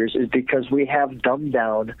safety features is because we have dumbed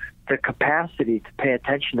down the capacity to pay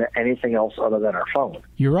attention to anything else other than our phone.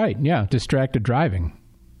 You're right. Yeah, distracted driving.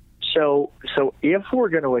 So if we're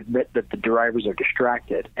going to admit that the drivers are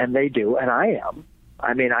distracted, and they do, and I am,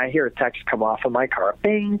 I mean, I hear a text come off of my car,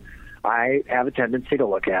 bing, I have a tendency to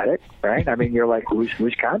look at it, right? I mean, you're like,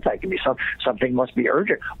 who's contacting me? Something must be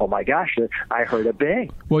urgent. Oh, my gosh, I heard a bing.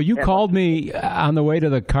 Well, you called me on the way to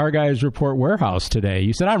the Car Guys Report warehouse today.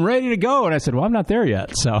 You said, I'm ready to go. And I said, well, I'm not there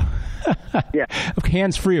yet. So, yeah,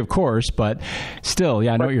 hands-free, of course, but still,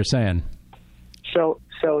 yeah, I know what you're saying. So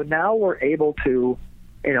now we're able to,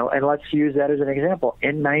 and let's use that as an example.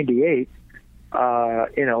 In 98,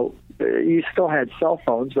 you still had cell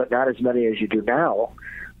phones, but not as many as you do now.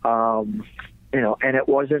 And it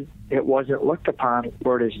wasn't looked upon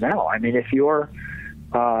where it is now. I mean, if you're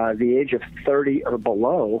the age of 30 or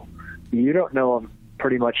below, you don't know of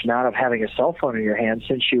pretty much not of having a cell phone in your hand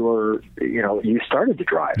since you were, you started to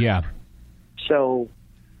drive. Yeah. So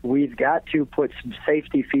we've got to put some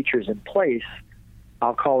safety features in place.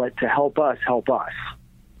 I'll call it to help us help us.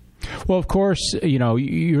 Well, of course,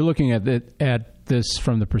 you're looking at this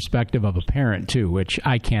from the perspective of a parent too, which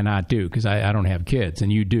I cannot do because I don't have kids,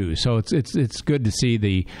 and you do. So it's good to see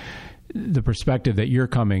the perspective that you're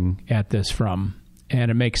coming at this from, and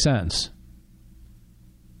it makes sense.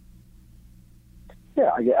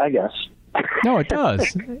 Yeah, I guess. No, it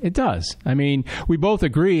does. It does. I mean, we both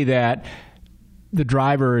agree that the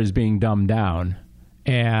driver is being dumbed down,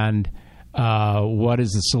 and what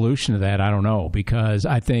is the solution to that? I don't know, because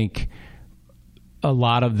I think a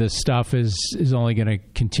lot of this stuff is only going to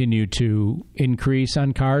continue to increase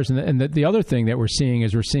on cars. And the other thing that we're seeing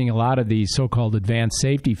is a lot of these so-called advanced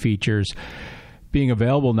safety features being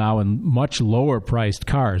available now in much lower priced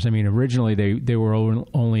cars. I mean, originally they were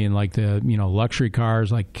only in like the, luxury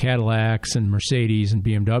cars like Cadillacs and Mercedes and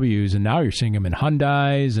BMWs. And now you're seeing them in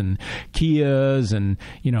Hyundais and Kias and,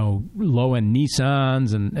 low end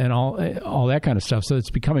Nissans and all that kind of stuff. So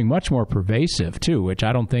it's becoming much more pervasive too, which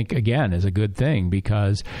I don't think, again, is a good thing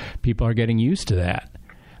because people are getting used to that.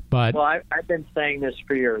 But well, I've been saying this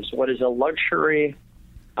for years. What is a luxury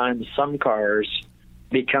on some cars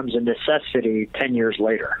becomes a necessity 10 years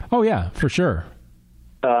later. Oh, yeah, for sure.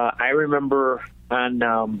 I remember on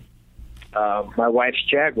my wife's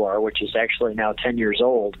Jaguar, which is actually now 10 years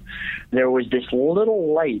old, there was this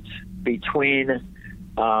little light between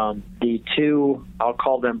the two, I'll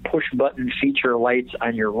call them push-button feature lights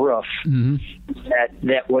on your roof,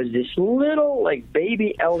 that was this little, like,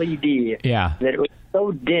 baby LED. Yeah. That it was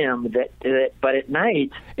so dim that but at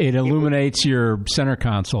night it illuminates your center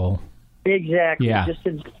console. Exactly. Yeah. Just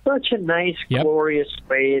in such a nice, glorious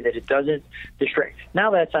way that it doesn't distract.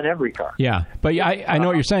 Now that's on every car. Yeah. But I know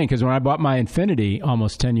what you're saying, because when I bought my Infiniti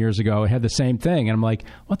almost 10 years ago, it had the same thing. And I'm like,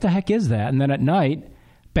 what the heck is that? And then at night,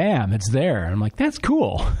 bam, it's there. And I'm like, that's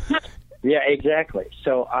cool. Yeah, exactly.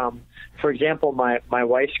 So, for example, my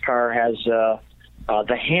wife's car has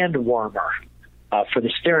the hand warmer for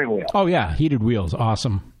the steering wheel. Oh, yeah. Heated wheels.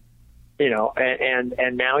 Awesome. You know,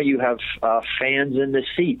 and now you have fans in the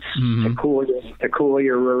seats to cool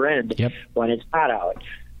your rear end when it's hot out.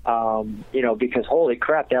 You know, because holy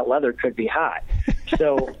crap, that leather could be hot.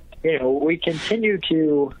 So, you know, we continue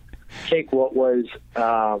to take what was,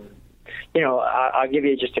 you know, I'll give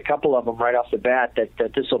you just a couple of them right off the bat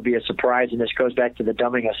that this will be a surprise, and this goes back to the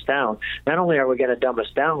dumbing us down. Not only are we going to dumb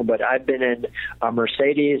us down, but I've been in a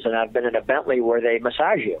Mercedes and I've been in a Bentley where they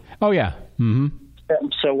massage you. Oh, yeah. Mm-hmm.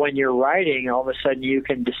 So when you're riding, all of a sudden you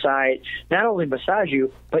can decide, not only massage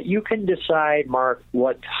you, but you can decide, Mark,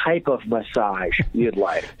 what type of massage you'd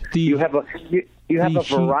like. You have a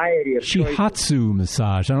variety of choices. Shihatsu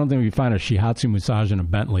massage. I don't think we find a Shihatsu massage in a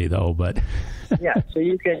Bentley, though, but... Yeah, so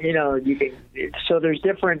you can, so there's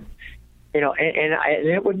different, and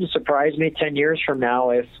it wouldn't surprise me 10 years from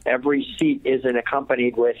now if every seat isn't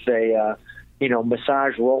accompanied with a,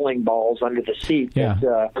 massage rolling balls under the seat.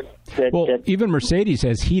 Yeah. Even Mercedes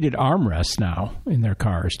has heated armrests now in their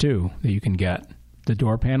cars, too, that you can get. The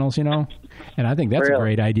door panels, and I think that's a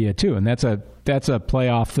great idea, too. And that's a play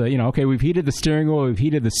off the, okay, we've heated the steering wheel, we've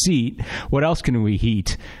heated the seat. What else can we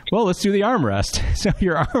heat? Well, let's do the armrest. So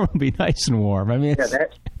your arm will be nice and warm. I mean,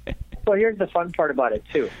 well, here's the fun part about it,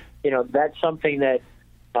 too. That's something that,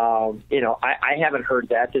 I haven't heard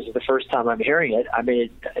that. This is the first time I'm hearing it. I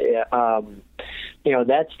mean,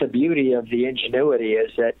 that's the beauty of the ingenuity,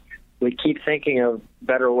 is that we keep thinking of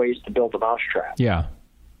better ways to build a mousetrap. Yeah.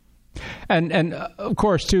 And of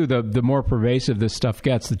course, too, the more pervasive this stuff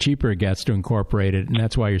gets, the cheaper it gets to incorporate it, and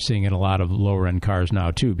that's why you're seeing it in a lot of lower end cars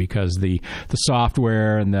now too, because the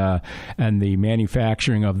software and the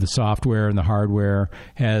manufacturing of the software and the hardware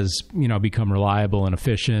has become reliable and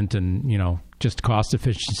efficient, and just cost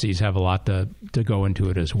efficiencies have a lot to go into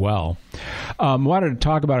it as well. Wanted to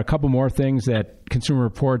talk about a couple more things that Consumer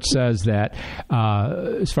Reports says that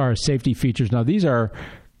as far as safety features. Now, these are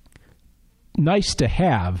nice to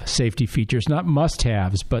have safety features, not must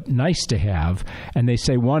haves, but nice to have. And they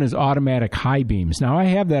say one is automatic high beams. Now, I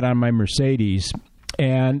have that on my Mercedes,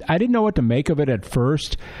 and I didn't know what to make of it at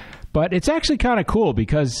first, but it's actually kind of cool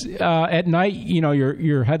because at night,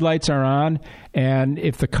 your headlights are on, and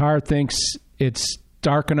if the car thinks it's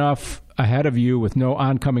dark enough ahead of you with no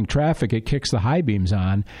oncoming traffic, it kicks the high beams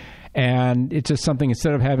on. And it's just something,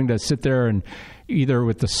 instead of having to sit there and either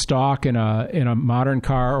with the stalk in a modern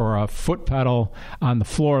car or a foot pedal on the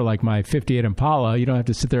floor like my 58 Impala, you don't have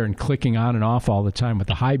to sit there and clicking on and off all the time with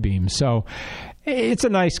the high beam. So it's a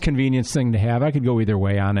nice convenience thing to have. I could go either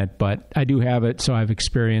way on it, but I do have it, so I've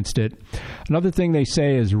experienced it. Another thing they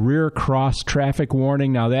say is rear cross traffic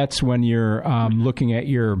warning. Now, that's when you're looking at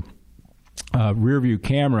your rear view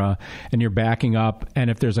camera and you're backing up, and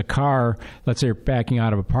if there's a car, let's say you're backing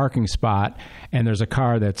out of a parking spot and there's a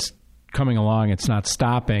car that's coming along, it's not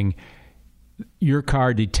stopping, your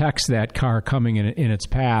car detects that car coming in its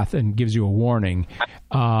path and gives you a warning.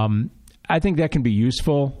 I think that can be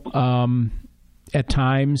useful at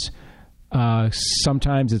times.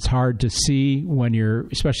 Sometimes it's hard to see when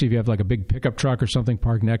especially if you have like a big pickup truck or something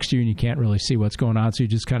parked next to you and you can't really see what's going on, so you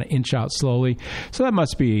just kind of inch out slowly. So that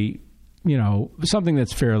must be something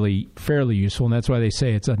that's fairly useful, and that's why they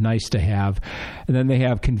say it's a nice to have. And then they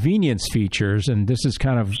have convenience features, and this is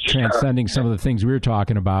kind of transcending some of the things we were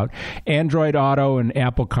talking about. Android Auto and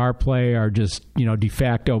Apple CarPlay are just, de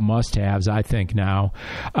facto must-haves, I think, now.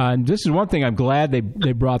 And this is one thing I'm glad they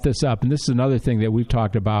brought this up, and this is another thing that we've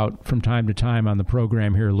talked about from time to time on the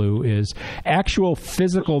program here, Lou, is actual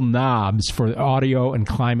physical knobs for audio and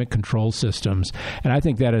climate control systems. And I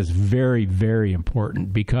think that is very, very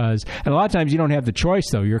important because... And a lot of times you don't have the choice,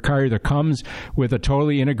 though. Your car either comes with a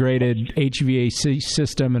totally integrated HVAC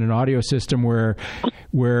system and an audio system where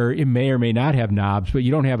it may or may not have knobs, but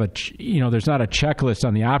you don't have there's not a checklist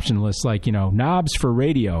on the option list like, knobs for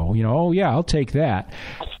radio. Oh, yeah, I'll take that.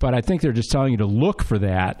 But I think they're just telling you to look for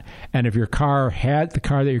that. And if the car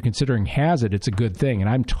that you're considering has it, it's a good thing. And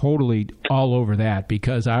I'm totally all over that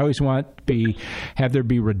because I always want have there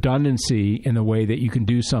be redundancy in the way that you can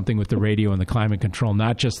do something with the radio and the climate control,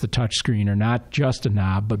 not just the touch screen, or not just a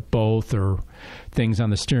knob, but both, or things on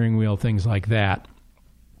the steering wheel, things like that.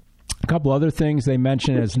 A couple other things they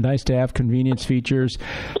mention as nice to have convenience features: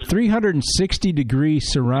 360-degree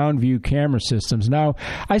surround view camera systems. Now,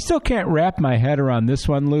 I still can't wrap my head around this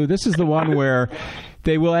one, Lou. This is the one where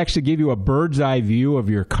they will actually give you a bird's eye view of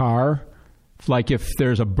your car. Like if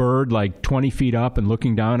there's a bird like 20 feet up and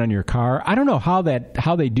looking down on your car. I don't know how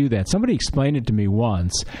they do that. Somebody explained it to me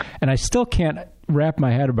once, and I still can't wrap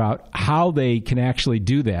my head about how they can actually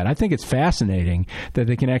do that. I think it's fascinating that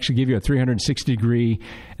they can actually give you a 360-degree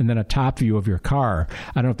and then a top view of your car.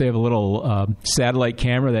 I don't know if they have a little satellite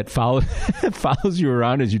camera that follows you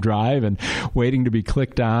around as you drive and waiting to be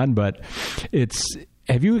clicked on, but it's...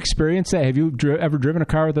 Have you experienced that? Have you ever driven a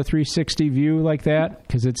car with a 360 view like that?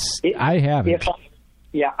 Because I haven't.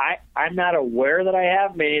 I'm not aware that I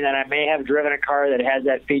have, meaning that I may have driven a car that has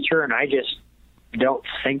that feature, and I just don't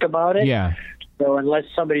think about it. Yeah. So unless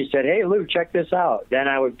somebody said, "Hey, Lou, check this out," then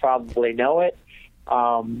I would probably know it.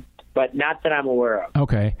 But not that I'm aware of.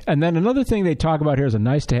 Okay. And then another thing they talk about here is a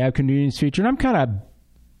nice-to-have convenience feature, and I'm kind of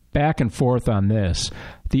back and forth on this.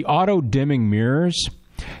 The auto-dimming mirrors.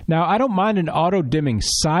 Now, I don't mind an auto-dimming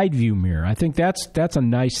side view mirror. I think that's a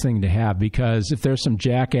nice thing to have, because if there's some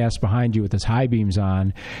jackass behind you with his high beams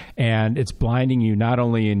on and it's blinding you not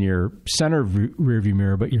only in your center rear view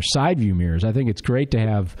mirror but your side view mirrors, I think it's great to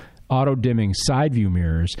have auto-dimming side view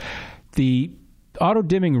mirrors. The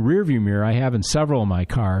auto-dimming rear view mirror I have in several of my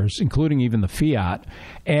cars, including even the Fiat.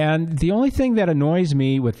 And the only thing that annoys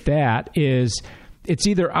me with that is it's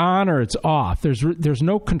either on or it's off. There's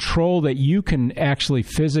no control that you can actually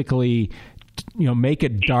physically, make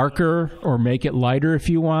it darker or make it lighter if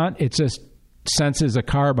you want. It just senses a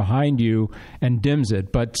car behind you and dims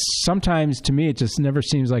it. But sometimes, to me, it just never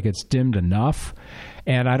seems like it's dimmed enough.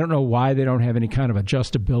 And I don't know why they don't have any kind of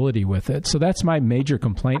adjustability with it. So that's my major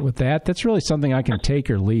complaint with that. That's really something I can take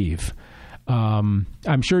or leave. I'm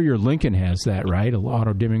sure your Lincoln has that, right? An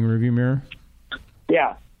auto-dimming rearview mirror?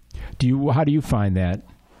 Yeah. How do you find that?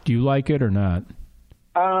 Do you like it or not?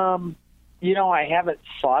 I haven't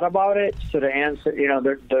thought about it. So to answer,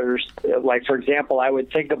 there's like, for example, I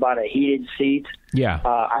would think about a heated seat. Yeah.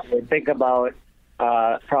 I would think about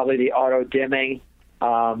probably the auto dimming.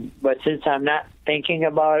 But since I'm not thinking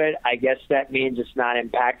about it, I guess that means it's not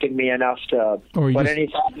impacting me enough to put any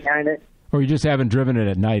thought behind it. Or you just haven't driven it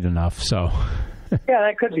at night enough. So. Yeah,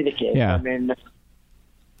 that could be the case. Yeah. I mean,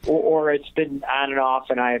 or it's been on and off,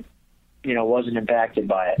 and I, wasn't impacted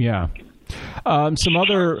by it. Yeah. Some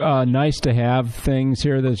other nice-to-have things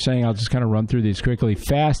here they're saying, I'll just kind of run through these quickly.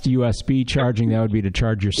 Fast USB charging, that would be to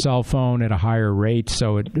charge your cell phone at a higher rate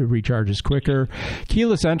so it recharges quicker.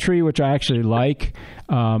 Keyless entry, which I actually like.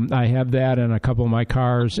 I have that in a couple of my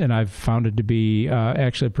cars, and I've found it to be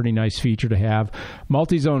actually a pretty nice feature to have.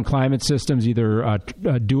 Multi-zone climate systems, either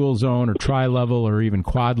a dual zone or tri-level or even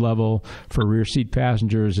quad level for rear seat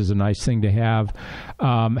passengers, is a nice thing to have.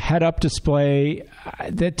 Head-up display,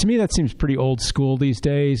 to me that seems pretty old school these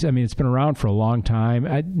days. I mean, it's been around for a long time.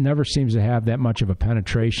 It never seems to have that much of a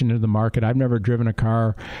penetration into the market. I've never driven a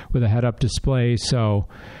car with a head-up display, so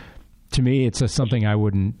to me it's something I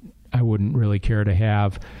wouldn't really care to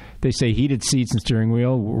have. They say heated seats and steering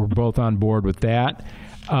wheel. We're both on board with that.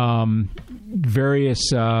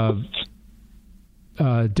 Various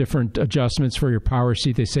different adjustments for your power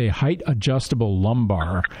seat. They say height adjustable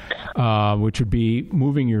lumbar, which would be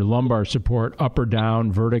moving your lumbar support up or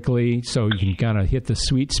down vertically so you can kind of hit the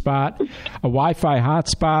sweet spot. A Wi-Fi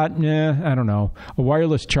hotspot, I don't know. A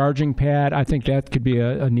wireless charging pad, I think that could be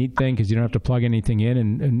a neat thing because you don't have to plug anything in.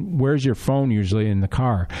 And where's your phone usually in the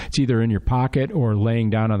car? It's either in your pocket or laying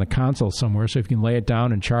down on the console somewhere. So if you can lay it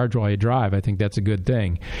down and charge while you drive, I think that's a good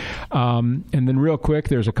thing. And then real quick,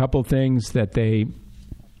 there's a couple things that they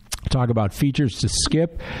talk about features to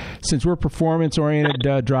skip. Since we're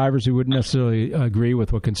performance-oriented drivers who wouldn't necessarily agree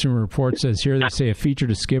with what Consumer Reports says here, they say a feature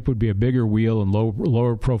to skip would be a bigger wheel and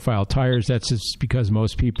lower profile tires. That's just because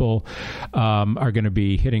most people are going to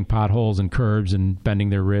be hitting potholes and curbs and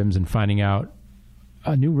bending their rims and finding out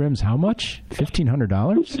new rims, how much?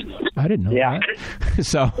 $1,500? I didn't know that.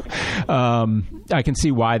 So I can see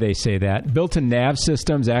why they say that. Built-in nav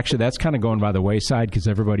systems, actually, that's kind of going by the wayside because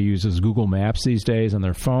everybody uses Google Maps these days on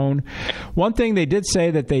their phone. One thing they did say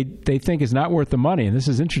that they think is not worth the money, and this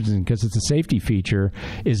is interesting because it's a safety feature,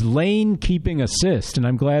 is lane keeping assist, and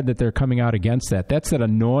I'm glad that they're coming out against that. That's that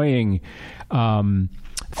annoying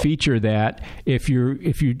feature that if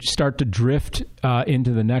you start to drift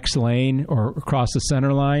into the next lane or across the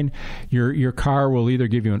center line, your car will either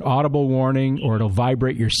give you an audible warning, or it'll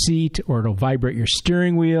vibrate your seat, or it'll vibrate your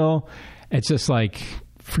steering wheel. It's just like,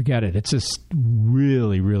 forget it. It's just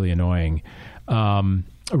really, really annoying.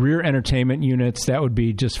 Rear entertainment units, that would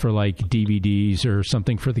be just for like DVDs or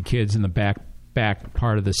something for the kids in the back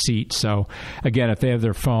part of the seat. So again, if they have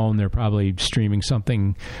their phone, they're probably streaming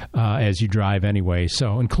something as you drive anyway.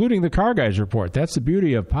 So including the Car Guys Report. That's the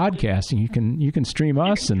beauty of podcasting. You can stream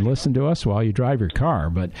us and listen to us while you drive your car.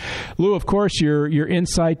 But Lou, of course, your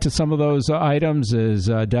insight to some of those items is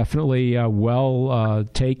definitely well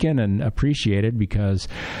taken and appreciated, because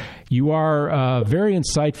you are very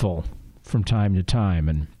insightful from time to time,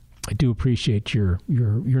 and I do appreciate your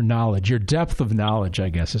knowledge, your depth of knowledge, I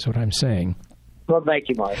guess is what I'm saying. Well, thank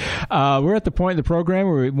you, Mark. We're at the point in the program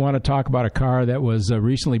where we want to talk about a car that was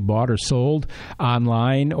recently bought or sold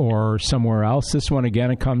online or somewhere else. This one,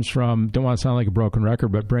 again, it comes from, don't want to sound like a broken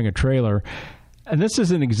record, but Bring a Trailer. And this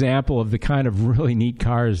is an example of the kind of really neat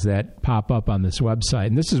cars that pop up on this website.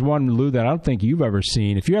 And this is one, Lou, that I don't think you've ever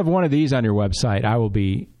seen. If you have one of these on your website, I will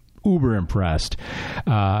be uber impressed.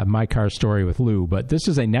 My car story with Lou. But this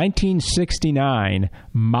is a 1969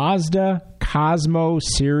 Mazda Cosmo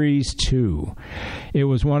Series 2. It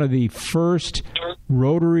was one of the first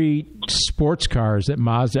rotary sports cars that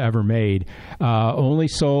Mazda ever made. Only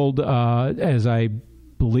sold, as I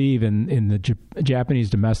believe, in the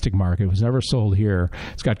Japanese domestic market. It was never sold here.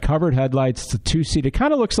 It's got covered headlights. It's a two-seat. It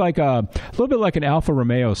kind of looks like a little bit like an Alfa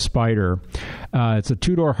Romeo Spider. It's a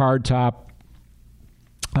two-door hardtop.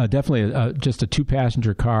 Definitely just a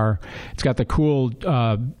two-passenger car. It's got the cool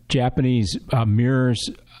Japanese mirrors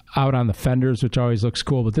out on the fenders, which always looks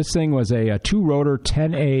cool. But this thing was a two-rotor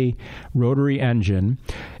 10A rotary engine.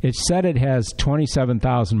 It said it has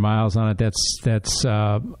 27,000 miles on it. That's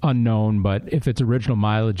unknown, but if it's original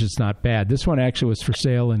mileage, it's not bad. This one actually was for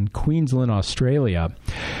sale in Queensland, Australia.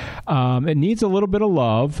 It needs a little bit of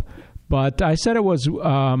love, but I said it was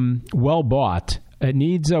well bought. It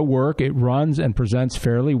needs work. It runs and presents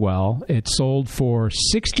fairly well. It sold for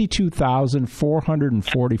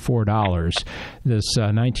 $62,444. This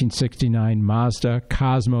 1969 Mazda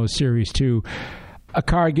Cosmo Series 2. A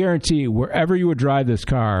car, I guarantee you, wherever you would drive this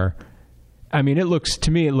car, I mean, it looks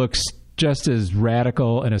just as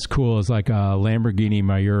radical and as cool as like a Lamborghini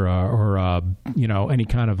Miura or any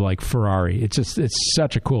kind of like Ferrari. It's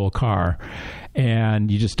such a cool car,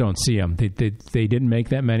 and you just don't see them. They didn't make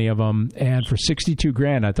that many of them, and for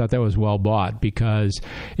 $62,000, I thought that was well bought, because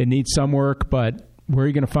it needs some work, but where are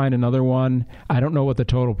you going to find another one? I don't know what the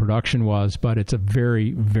total production was, but it's a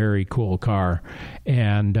very, very cool car,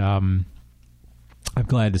 and I'm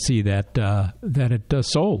glad to see that it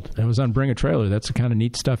sold. It was on Bring a Trailer. That's the kind of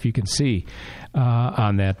neat stuff you can see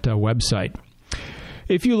on that website.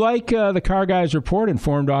 If you like the Car Guys Report,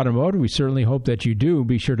 Informed Automotive, we certainly hope that you do.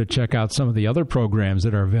 Be sure to check out some of the other programs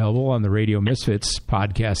that are available on the Radio Misfits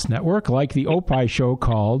podcast network, like the Opie show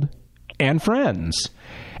called And Friends.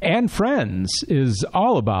 And Friends is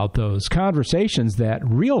all about those conversations that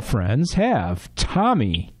real friends have.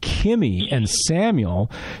 Tommy, Kimmy, and Samuel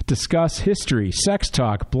discuss history, sex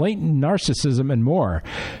talk, blatant narcissism, and more.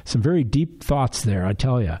 Some very deep thoughts there, I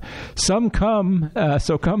tell you. So come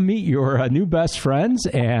meet your new best friends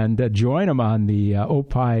and join them on the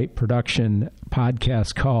Opie production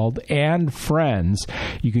podcast called And Friends.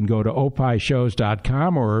 You can go to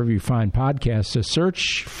opishows.com or wherever you find podcasts to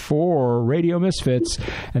search for Radio Misfits,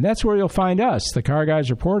 and that's where you'll find us, the Car Guys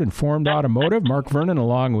Report, Informed Automotive. Mark Vernon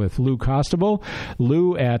along with Lou Costable.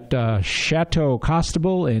 Lou at Chateau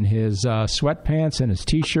Costable in his sweatpants and his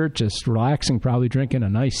T-shirt, just relaxing, probably drinking a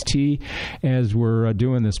nice tea as we're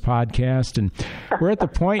doing this podcast. And we're at the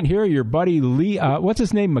point here, your buddy Lee, what's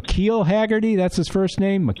his name, McKeel Haggerty? That's his first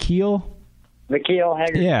name, McKeel? McKeel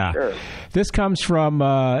Haggerty, yeah. Sure. This comes from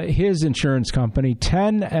his insurance company,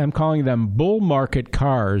 10, I'm calling them bull market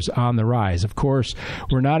cars on the rise. Of course,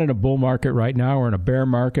 we're not in a bull market right now. We're in a bear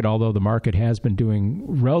market, although the market has been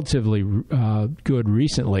doing relatively good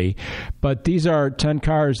recently. But these are 10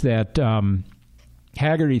 cars that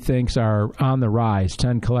Haggerty thinks are on the rise,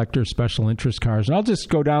 10 collector special interest cars. And I'll just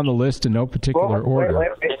go down the list in no particular order. Wait.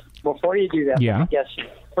 Before you do that, yeah. Yes.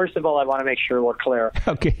 First of all, I want to make sure we're clear.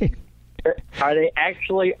 Okay. Are they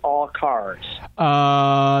actually all cars?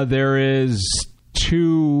 There is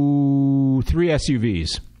 3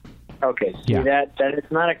 SUVs. Okay, see that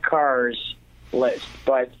it's not a cars list,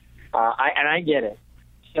 but I get it.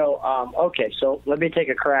 So okay, so let me take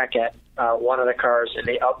a crack at one of the cars in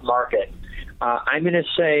the up market. I'm going to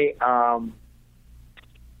say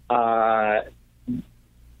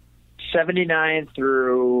 79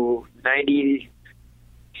 through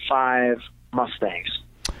 95 Mustangs.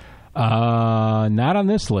 Not on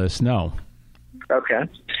this list, no. Okay.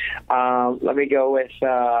 Let me go with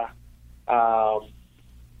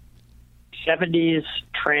 70s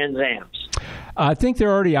Trans Ams. I think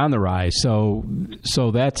they're already on the rise, so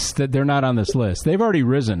they're not on this list. They've already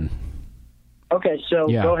risen. Okay, so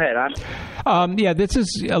go ahead. This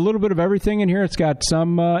is a little bit of everything in here. It's got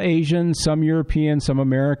some Asian, some European, some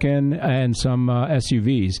American, and some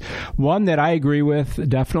SUVs. One that I agree with,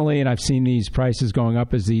 definitely, and I've seen these prices going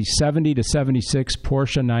up, is the 70 to 76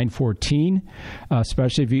 Porsche 914,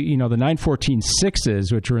 especially if the 914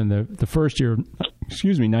 6s, which were in the first year,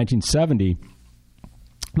 1970.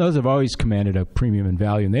 Those have always commanded a premium in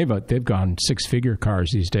value, and they've gone six-figure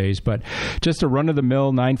cars these days. But just a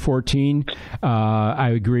run-of-the-mill 914,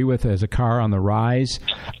 I agree with as a car on the rise.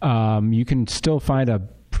 You can still find a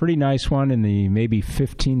pretty nice one in the maybe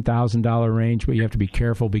 $15,000 range, but you have to be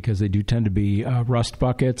careful because they do tend to be rust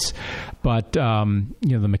buckets. But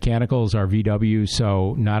the mechanicals are VW,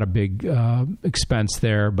 so not a big expense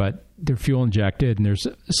there, but they're fuel injected, and there's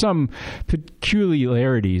some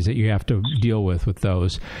peculiarities that you have to deal with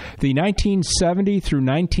those. The 1970 through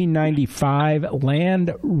 1995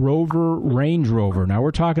 Land Rover Range Rover. Now we're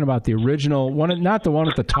talking about the original one, not the one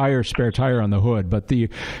with the spare tire on the hood, but the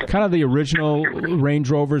kind of the original Range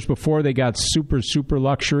Rovers before they got super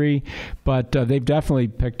luxury. But they've definitely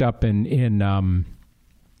picked up in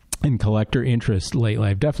collector interest lately.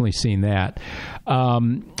 I've definitely seen that.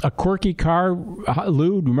 A quirky car,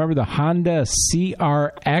 Lou, remember the Honda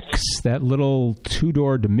CRX, that little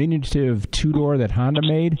diminutive two-door that Honda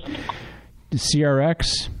made? The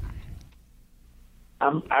CRX?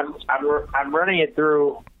 I'm running it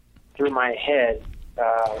through my head.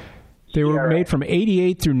 They were made from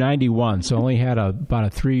 88 through 91, so only had about a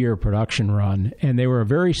 3-year production run, and they were a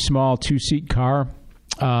very small two-seat car.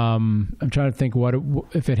 I'm trying to think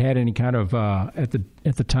if it had any kind of at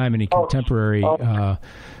the time any contemporary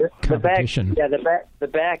competition. The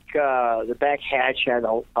back hatch had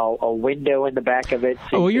a window in the back of it.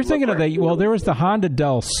 So well, you're thinking of that. Well, there was the Honda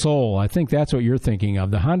Del Sol. I think that's what you're thinking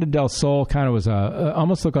of. The Honda Del Sol kind of was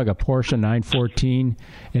almost looked like a Porsche 914.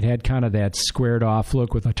 It had kind of that squared off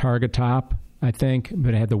look with a target top, I think,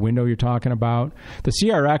 but it had the window you're talking about. The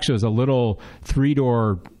CRX was a little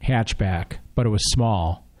 3-door hatchback, but it was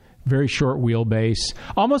small, very short wheelbase,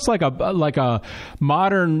 almost like a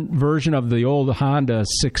modern version of the old Honda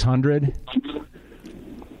 600.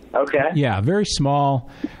 Okay. Yeah, very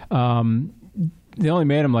small. They only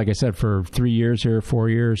made them, like I said, for 4 years,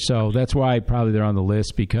 so that's why probably they're on the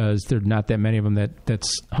list, because there are not that many of them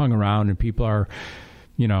that's hung around and people are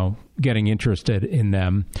getting interested in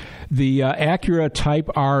them. The Acura Type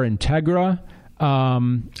R Integra,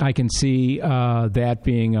 I can see that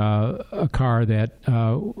being a car that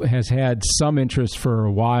has had some interest for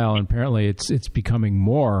a while, and apparently it's becoming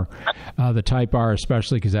more. The Type R,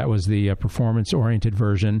 especially because that was the performance-oriented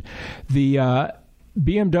version. The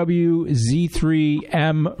BMW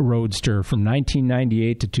Z3M Roadster from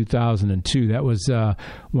 1998 to 2002. That was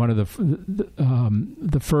one of the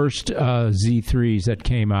first Z3s that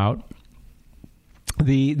came out.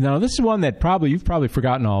 Now this is one that you've probably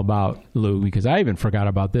forgotten all about, Lou, because I even forgot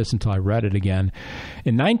about this until I read it again.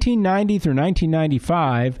 In 1990 through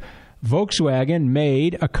 1995, Volkswagen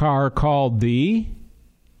made a car called the...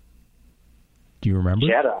 Do you remember?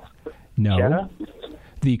 Jetta. No. Jetta?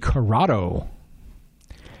 The Corrado.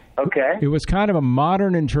 Okay. It was kind of a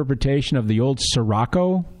modern interpretation of the old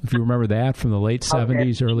Scirocco, if you remember that, from the late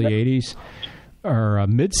 70s, early 80s, or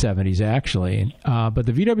mid-70s, actually. But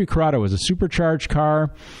the VW Corrado was a supercharged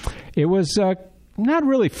car. It was not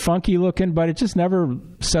really funky looking, but it just never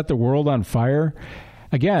set the world on fire.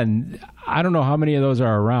 Again, I don't know how many of those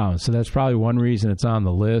are around, so that's probably one reason it's on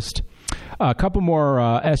the list. A couple more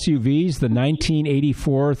SUVs, the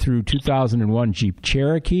 1984 through 2001 Jeep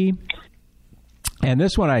Cherokee. And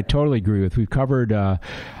this one I totally agree with. We've covered a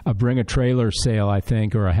Bring a Trailer sale, I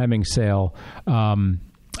think, or a Hemming sale on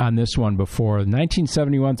this one before.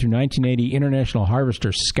 1971 through 1980 International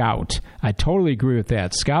Harvester Scout. I totally agree with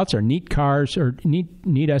that. Scouts are neat cars, or neat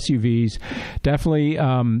SUVs. Definitely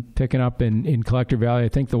picking up in collector value. I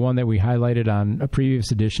think the one that we highlighted on a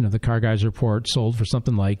previous edition of the Car Guys Report sold for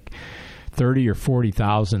something like $30,000 or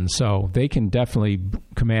 $40,000. So they can definitely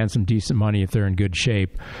command some decent money if they're in good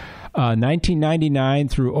shape. 1999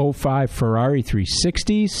 through 05 Ferrari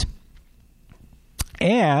 360s.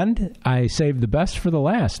 And I saved the best for the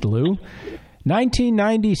last, Lou.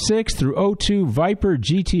 1996 through 02 Viper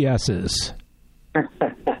GTSs. Nice.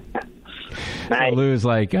 So Lou's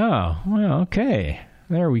like, oh, well, okay.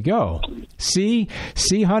 There we go. See,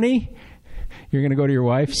 honey? You're going to go to your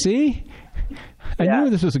wife? See? I knew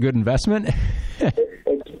this was a good investment.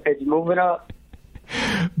 It's moving up.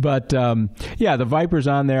 But the Viper's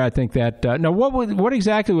on there. I think that. Now, what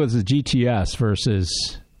exactly was the GTS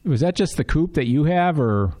versus Was that just the coupe that you have,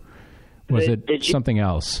 or was it something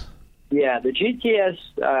else? Yeah, the GTS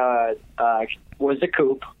was the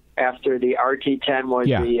coupe after the RT10 was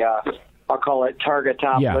the, I'll call it target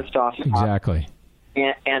top, lift off top. Exactly.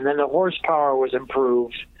 And then the horsepower was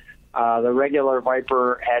improved. The regular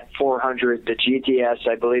Viper had 400. The GTS,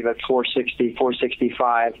 I believe, at 460,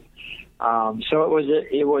 465. So it was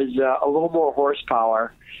a little more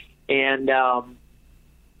horsepower, and so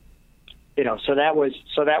that was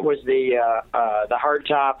the hard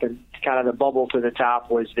top, and kind of the bubble to the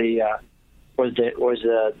top was the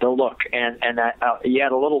look, and that you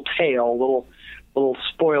had a little tail, little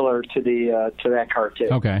spoiler to that car too.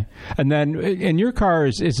 Okay, and then in your car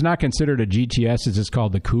it's not considered a GTS; it's just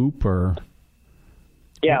called the coupe, or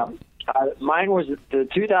yeah. Mine was the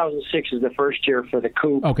 2006 is the first year for the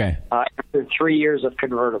coupe. Okay. After 3 years of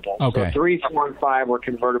convertibles. Okay. So 3, 4, and 5 were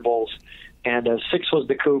convertibles, and 6 was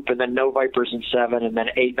the coupe, and then no Vipers in 7, and then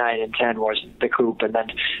 8, 9, and 10 was the coupe, and then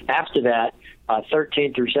after that,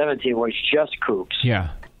 13 through 17 was just coupes. Yeah.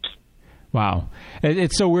 Wow.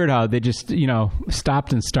 It's so weird how they just,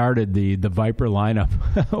 stopped and started the Viper lineup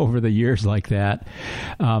over the years like that.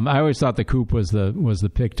 I always thought the coupe was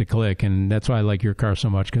the pick to click, and that's why I like your car so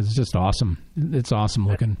much, because it's just awesome. It's awesome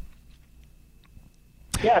looking.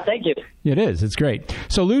 Yeah, thank you. It is. It's great.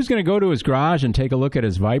 So Lou's going to go to his garage and take a look at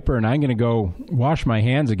his Viper, and I'm going to go wash my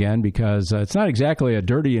hands again, because it's not exactly a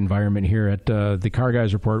dirty environment here at the Car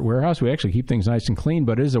Guys Report warehouse. We actually keep things nice and clean,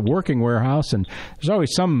 but it is a working warehouse, and there's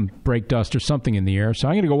always some brake dust or something in the air. So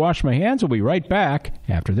I'm going to go wash my hands. We'll be right back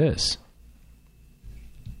after this.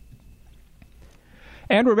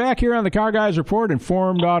 And we're back here on the Car Guys Report,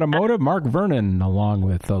 Informed Automotive. Mark Vernon along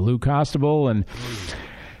with Lou Costabile, and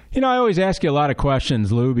I always ask you a lot of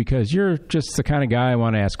questions, Lou, because you're just the kind of guy I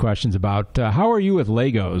want to ask questions about. How are you with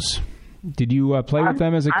Legos? Did you play with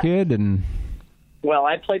them as a kid? Well,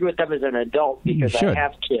 I played with them as an adult because I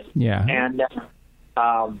have kids. Yeah. And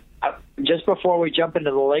just before we jump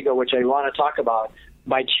into the Lego, which I want to talk about,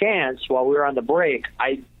 by chance, while we were on the break,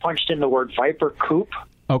 I punched in the word Viper Coupe.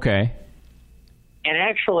 Okay. And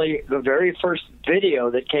actually, the very first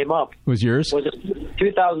video that came up was yours. Was a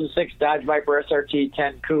 2006 Dodge Viper SRT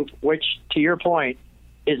 10 Coupe, which, to your point,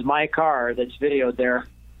 is my car that's videoed there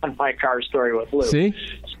on my car story with Lou. See?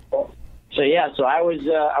 So I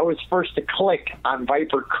was first to click on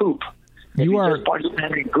Viper Coupe. You are just punch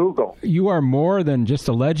that in Google. You are more than just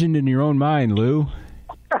a legend in your own mind, Lou.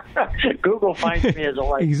 Google finds me as a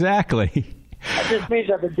legend. Exactly. That just means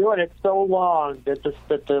I've been doing it so long that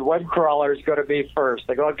the web crawler is going to be first.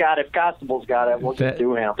 They go, oh, God, if Constable's got it, we'll just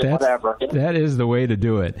do him. Whatever. That is the way to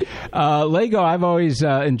do it. Lego, I've always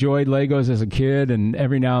enjoyed Legos as a kid, and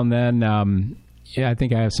every now and then, I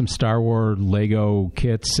think I have some Star Wars Lego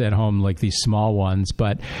kits at home, like these small ones.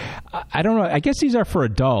 But I don't know. I guess these are for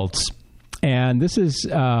adults, and this is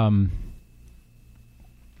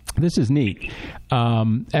neat.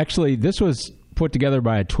 Actually, this was put together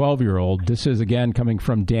by a 12-year-old. This is, again, coming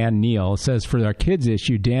from Dan Neal. It says, for our kids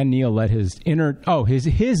issue, Dan Neal let his inner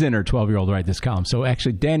 12-year-old write this column. So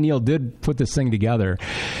actually, Dan Neal did put this thing together.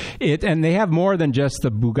 And they have more than just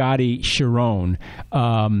the Bugatti Chiron.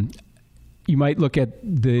 You might look at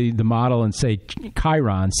the model and say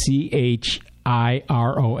Chiron,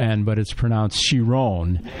 Chiron, but it's pronounced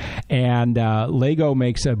Chiron. And Lego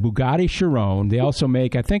makes a Bugatti Chiron. They also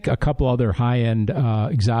make, I think, a couple other high-end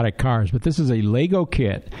exotic cars. But this is a Lego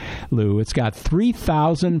kit, Lou. It's got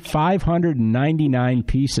 3,599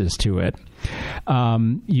 pieces to it.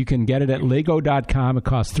 You can get it at Lego.com. It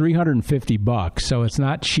costs $350, so it's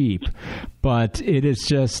not cheap. But it is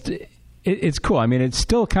just... It's cool. I mean, it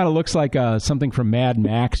still kind of looks like something from Mad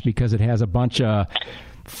Max because it has a bunch of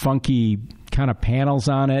funky kind of panels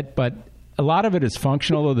on it, but a lot of it is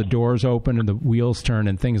functional, though the doors open and the wheels turn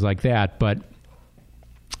and things like that. But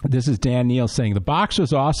this is Dan Neal saying, the box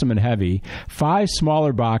was awesome and heavy. 5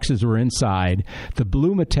 smaller boxes were inside. The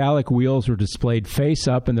blue metallic wheels were displayed face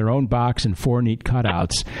up in their own box and 4 neat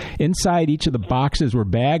cutouts. Inside each of the boxes were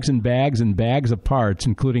bags and bags and bags of parts,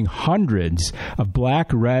 including hundreds of black,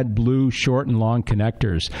 red, blue, short, and long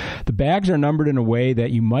connectors. The bags are numbered in a way that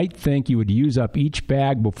you might think you would use up each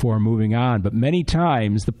bag before moving on, but many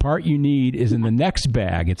times the part you need is in the next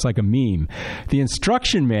bag. It's like a meme. The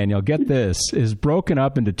instruction manual, get this, is broken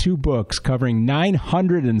up into into 2 books covering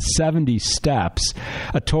 970 steps,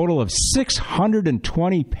 a total of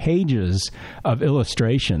 620 pages of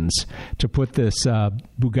illustrations to put this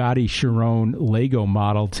Bugatti Chiron Lego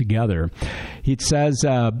model together. He says,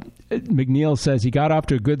 McNeil says, he got off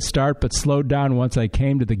to a good start but slowed down once I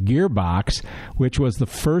came to the gearbox, which was the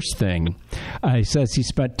first thing. He says he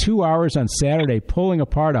spent 2 hours on Saturday pulling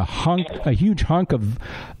apart a huge hunk of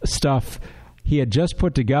stuff he had just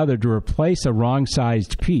put together to replace a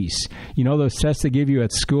wrong-sized piece. You know those tests they give you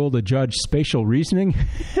at school to judge spatial reasoning?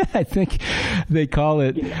 I think they call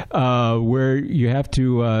it where you have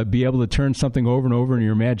to be able to turn something over and over in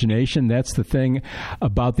your imagination. That's the thing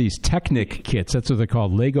about these Technic kits. That's what they're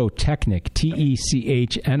called, Lego Technic,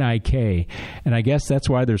 Technik. And I guess that's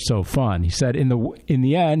why they're so fun. He said in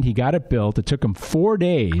the end, he got it built. It took him 4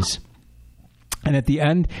 days. And at the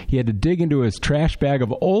end, he had to dig into his trash bag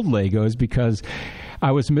of old Legos because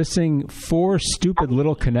I was missing 4 stupid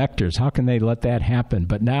little connectors. How can they let that happen?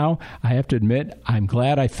 But now, I have to admit, I'm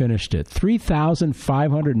glad I finished it.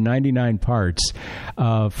 3,599 parts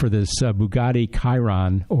for this Bugatti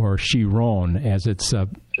Chiron, or Chiron, as it's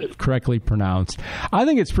correctly pronounced. I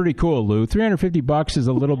think it's pretty cool, Lou. $350 is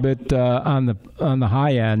a little bit on the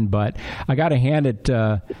high end, but I got to hand it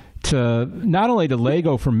to not only to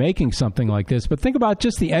Lego for making something like this, but think about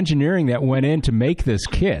just the engineering that went in to make this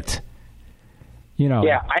kit. You know.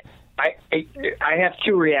 Yeah, I have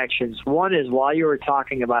 2 reactions. One is while you were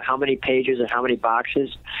talking about how many pages and how many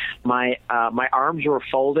boxes, my arms were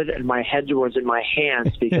folded and my head was in my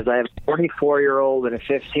hands because I have a 24-year-old and a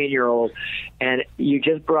 15-year-old, and you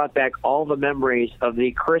just brought back all the memories of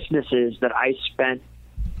the Christmases that I spent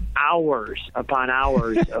hours upon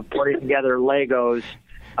hours of putting together Legos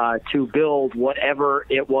to build whatever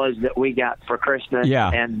it was that we got for Christmas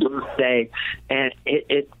and birthday. And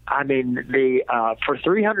for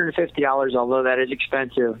 $350, although that is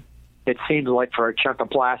expensive, it seems like for a chunk of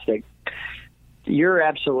plastic. You're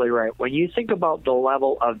absolutely right. When you think about the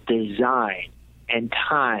level of design and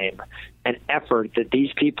time and effort that these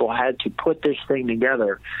people had to put this thing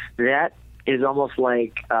together, that is almost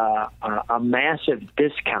like a massive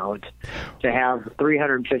discount to have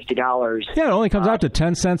 $350. Yeah, it only comes out to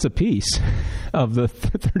 10 cents a piece of the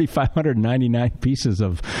 3,599 pieces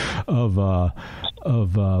of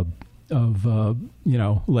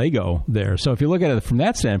Lego there. So if you look at it from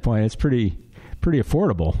that standpoint, it's pretty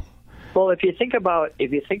affordable. Well, if you think about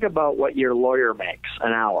what your lawyer makes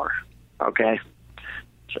an hour, okay,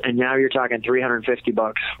 and now you're talking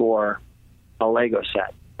 $350 for a Lego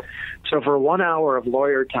set. So for 1 hour of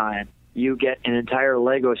lawyer time, you get an entire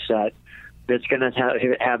Lego set that's going to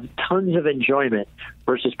have tons of enjoyment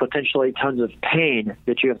versus potentially tons of pain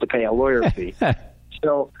that you have to pay a lawyer fee.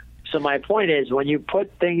 So my point is, when you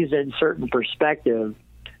put things in certain perspective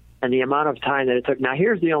and the amount of time that it took. Now,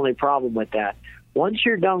 here's the only problem with that. Once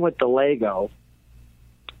you're done with the Lego,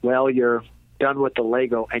 well, you're done with the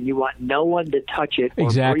Lego, and you want no one to touch it or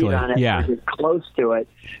breathe on it or get close to it.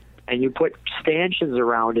 And you put stanchions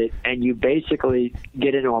around it, and you basically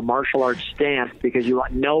get into a martial arts stance because you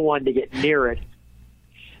want no one to get near it,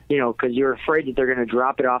 because you're afraid that they're going to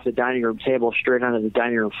drop it off the dining room table straight onto the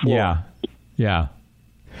dining room floor. Yeah.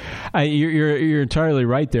 You're entirely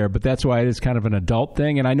right there, but that's why it is kind of an adult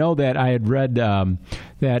thing. And I know that I had read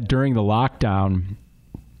that during the lockdown,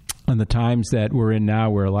 and the times that we're in now,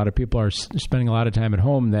 where a lot of people are spending a lot of time at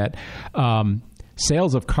home, that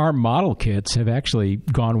sales of car model kits have actually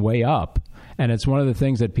gone way up. And it's one of the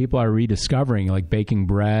things that people are rediscovering, like baking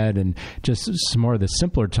bread and just some more of the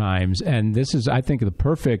simpler times. And this is, I think, the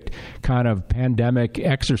perfect kind of pandemic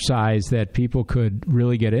exercise that people could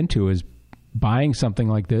really get into, is buying something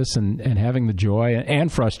like this and having the joy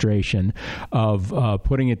and frustration of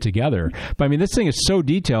putting it together. But I mean, this thing is so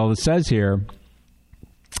detailed. It says here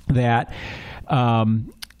that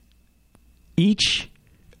each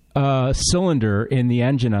cylinder in the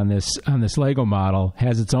engine on this Lego model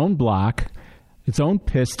has its own block, its own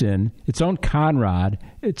piston, its own conrod,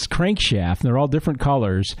 its crankshaft, and they're all different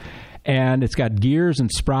colors. And it's got gears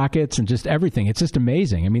and sprockets and just everything. It's just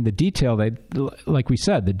amazing. I mean, the detail, like we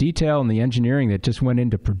said, the detail and the engineering that just went in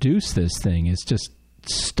to produce this thing is just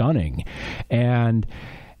stunning. And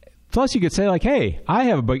plus, you could say, like, hey, I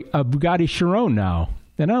have a Bugatti Chiron now.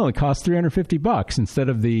 That only costs $350 instead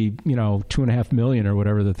of the $2.5 million or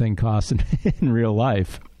whatever the thing costs in real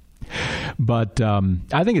life. But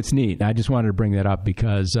I think it's neat. I just wanted to bring that up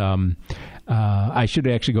because I should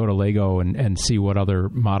actually go to Lego and see what other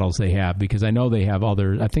models they have, because I know they have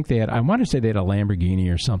other. I think they had. I want to say they had a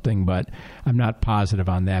Lamborghini or something, but I'm not positive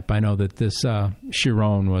on that. But I know that this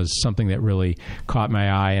Chiron was something that really caught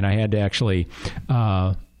my eye, and I had to actually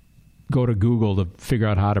go to Google to figure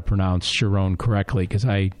out how to pronounce Chiron correctly, because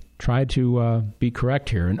I tried to be correct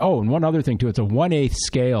here. And one other thing, too, it's a 1/8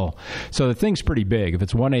 scale. So the thing's pretty big. If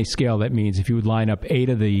it's 1/8 scale, that means if you would line up 8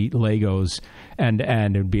 of the Legos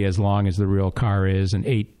end-to-end, it would be as long as the real car is, and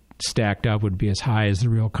 8 stacked up would be as high as the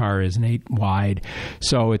real car is, and 8 wide.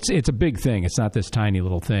 So it's a big thing. It's not this tiny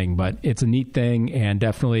little thing, but it's a neat thing. And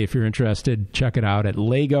definitely, if you're interested, check it out at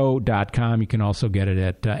lego.com. You can also get it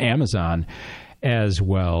at Amazon as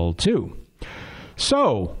well, too.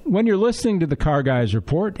 So, when you're listening to the Car Guys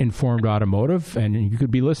Report, Informed Automotive, and you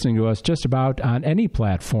could be listening to us just about on any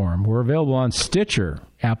platform. We're available on Stitcher,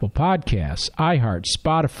 Apple Podcasts, iHeart,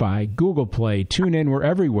 Spotify, Google Play, TuneIn. We're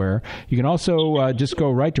everywhere. You can also just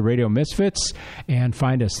go right to Radio Misfits and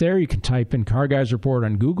find us there. You can type in Car Guys Report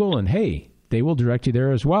on Google, and hey, they will direct you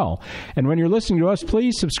there as well. And when you're listening to us,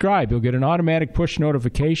 please subscribe. You'll get an automatic push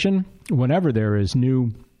notification whenever there is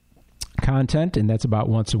new content, and that's about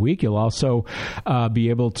once a week. You'll also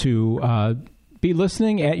be able to be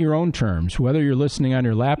listening at your own terms, whether you're listening on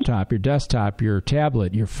your laptop, your desktop, your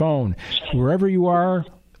tablet, your phone, wherever you are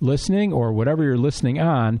listening or whatever you're listening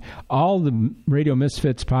on. All the Radio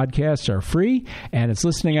Misfits podcasts are free, and it's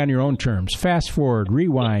listening on your own terms. Fast forward,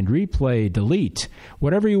 rewind, replay, delete,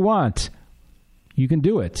 whatever you want, you can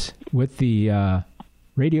do it with the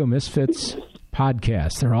Radio Misfits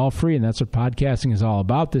podcasts. They're all free, and that's what podcasting is all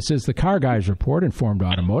about. This is the Car Guys Report, Informed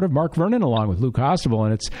Automotive. Mark Vernon along with Lou Costable,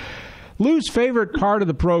 and it's Lou's favorite part of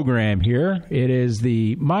the program here. It is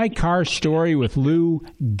the My Car Story with Lou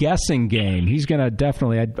guessing game. He's going to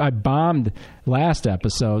definitely, I bombed last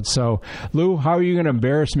episode, so Lou, how are you going to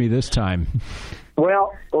embarrass me this time?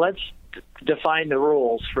 Well, let's define the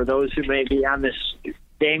rules for those who may be on this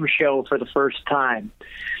game show for the first time.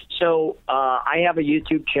 So I have a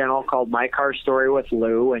YouTube channel called My Car Story with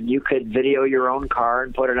Lou, and you could video your own car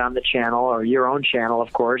and put it on the channel, or your own channel,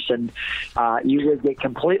 of course, and you would get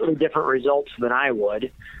completely different results than I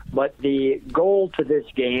would. But the goal to this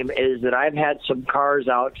game is that I've had some cars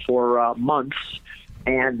out for months,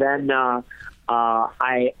 and then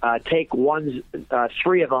I take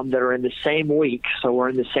three of them that are in the same week, so we're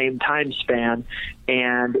in the same time span,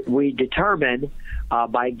 and we determine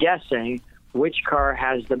by guessing which car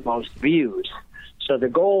has the most views. So the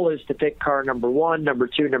goal is to pick car number 1, number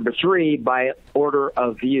 2, number 3 by order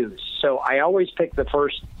of views. So I always pick the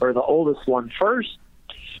first or the oldest one first.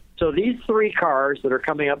 So these 3 cars that are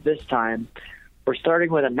coming up this time, we're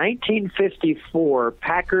starting with a 1954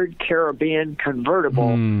 Packard Caribbean convertible,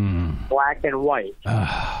 black and white.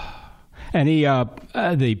 And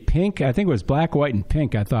the pink, I think it was black, white, and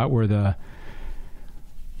pink, I thought were the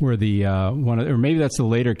one of, or maybe that's the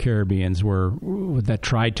later Caribbeans were with that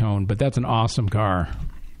tritone, but that's an awesome car.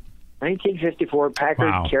 1954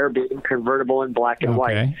 Packard Caribbean convertible in black and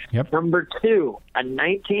white. Yep. Number 2, a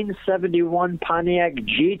 1971 Pontiac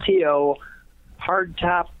GTO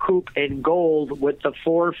hardtop coupe in gold with the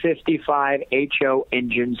 455 HO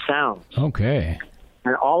engine sound. Okay.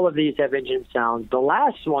 And all of these have engine sounds. The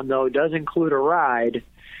last one, though, does include a ride.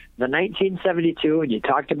 The 1972, and you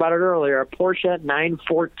talked about it earlier, a Porsche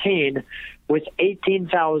 914 with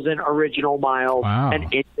 18,000 original miles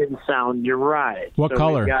and engine sound you ride. What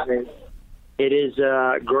color? It is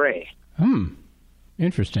gray.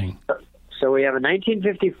 Interesting. So we have a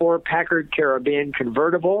 1954 Packard Caribbean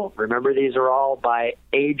convertible. Remember, these are all by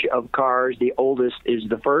age of cars. The oldest is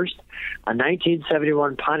the first. A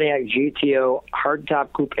 1971 Pontiac GTO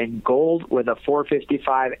hardtop coupe in gold with a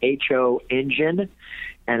 455 HO engine.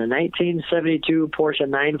 And a 1972 Porsche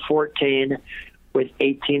 914 with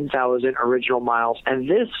 18,000 original miles. And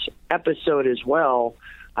this episode as well,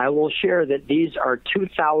 I will share that these are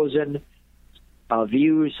 2,000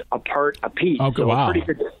 views apart apiece. Oh, so wow.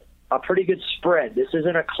 A pretty good spread. This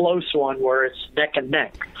isn't a close one where it's neck and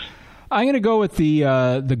neck. I'm going to go with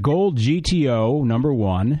the gold GTO, number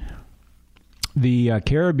 1, the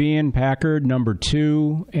Caribbean Packard, number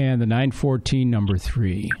 2, and the 914, number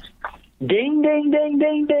 3. Ding, ding, ding,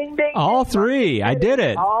 ding, ding, ding. All 3. I did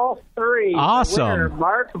it. All 3. Awesome. The winner,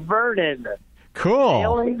 Mark Vernon.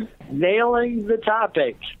 Cool. Nailing the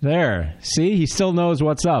topic. There. See, he still knows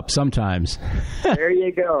what's up sometimes. There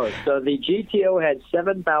you go. So the GTO had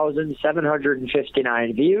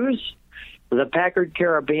 7,759 views. The Packard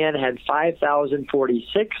Caribbean had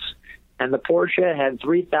 5,046. And the Porsche had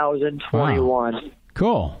 3,021. Wow.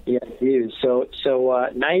 Cool. Yeah, views. So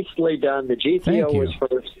nicely done. The GTO was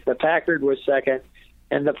first. The Packard was second.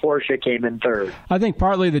 And the Porsche came in third. I think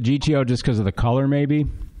partly the GTO just because of the color, maybe.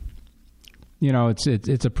 You know, it's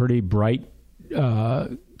a pretty bright,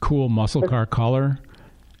 cool muscle car color.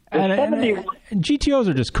 And GTOs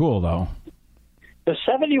are just cool, though. The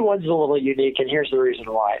the 71's a little unique, and here's the reason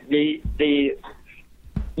why.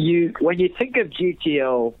 When you think of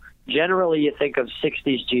GTO, generally you think of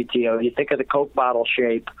 60s GTO. You think of the Coke bottle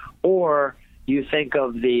shape, or you think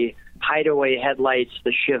of the hideaway headlights,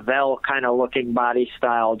 the Chevelle kind of looking body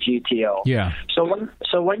style GTO. Yeah.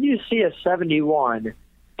 So when you see a 71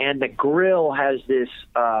 and the grille has this,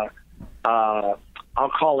 I'll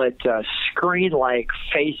call it screen-like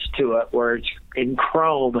face to it, where it's in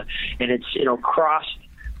chrome and it's crossed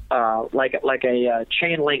like a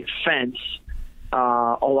chain link fence.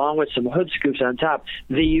 Along with some hood scoops on top.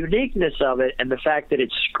 The uniqueness of it and the fact that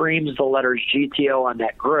it screams the letters GTO on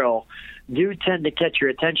that grille do tend to catch your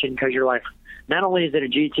attention, because you're like, not only is it a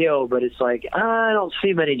GTO, but it's like, I don't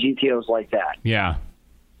see many GTOs like that. Yeah.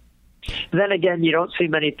 Then again, you don't see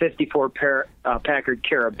many 54 Packard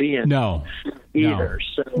Caribbean either.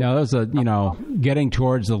 No, those are, getting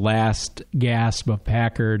towards the last gasp of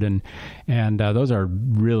Packard, and those are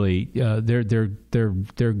really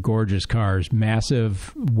they're gorgeous cars,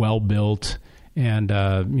 massive, well built,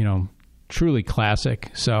 and truly classic.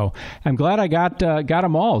 So I'm glad I got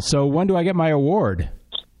them all. So when do I get my award,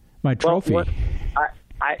 my trophy? Well,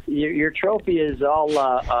 your trophy is all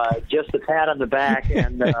just a pat on the back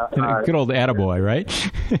and good old attaboy, right?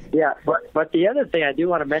 Yeah, but the other thing I do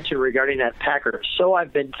want to mention regarding that Packard, so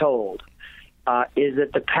I've been told, is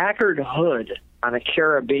that the Packard hood on a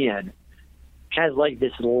Caribbean has like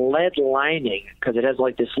this lead lining, because it has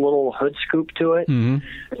like this little hood scoop to it. Mm-hmm.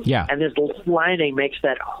 Yeah, and this lining makes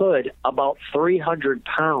that hood about 300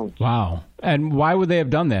 pounds. Wow! And why would they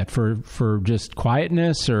have done that? For just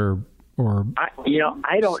quietness or I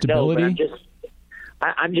don't stability? know, but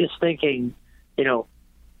I'm just thinking, to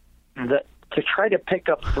try to pick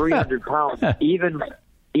up 300 pounds, even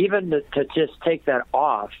to just take that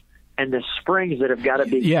off, and the springs that have got to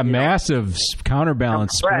be massive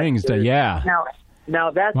counterbalance springs.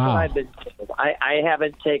 Now that's what I've been told. I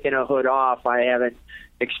haven't taken a hood off. I haven't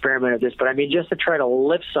experimented with this, but I mean, just to try to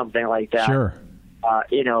lift something like that, sure,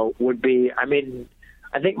 would be. I mean,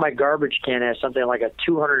 I think my garbage can has something like a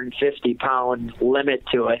 250-pound limit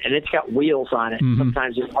to it, and it's got wheels on it. Mm-hmm.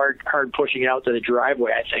 Sometimes it's hard pushing it out to the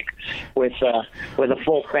driveway, I think, with a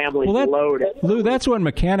full family load. Lou, that's when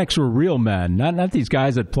mechanics were real men, not these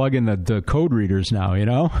guys that plug in the code readers now,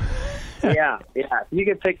 Yeah. You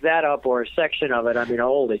can pick that up or a section of it. I mean,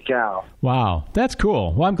 holy cow. Wow, that's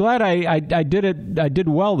cool. Well, I'm glad I did it. I did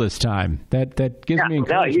well this time. That gives me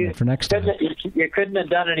encouragement for next time. You couldn't have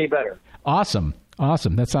done any better. Awesome.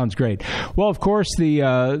 That sounds great. Well, of course,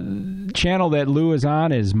 the channel that Lou is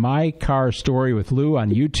on is My Car Story with Lou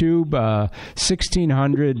on YouTube.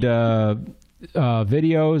 1,600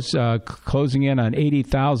 videos, closing in on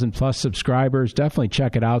 80,000 plus subscribers. Definitely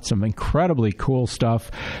check it out. Some incredibly cool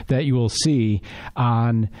stuff that you will see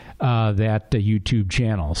on that YouTube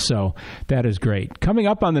channel. So that is great. Coming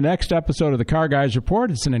up on the next episode of the Car Guys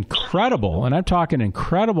Report, it's an incredible, and I'm talking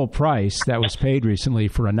incredible price that was paid recently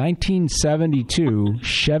for a 1972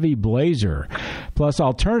 Chevy Blazer, plus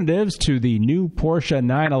alternatives to the new Porsche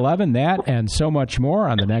 911. That and so much more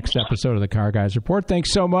on the next episode of the Car Guys Report.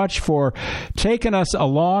 Thanks so much for taking us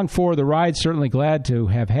along for the ride. Certainly glad to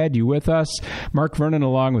have had you with us. Mark Vernon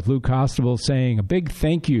along with Lou Costabile saying a big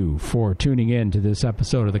thank you for tuning in to this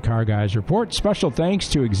episode of the Car Guys Report. Special thanks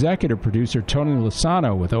to executive producer Tony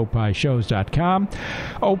Lasano with opishows.com.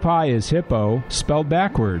 Opie is hippo, spelled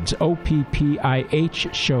backwards,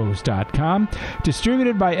 OPPIH shows.com.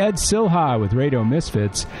 Distributed by Ed Silha with Radio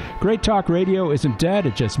Misfits. Great Talk Radio isn't dead,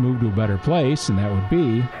 it just moved to a better place, and that would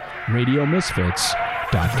be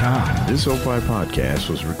RadioMisfits.com. This Opie podcast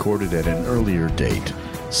was recorded at an earlier date.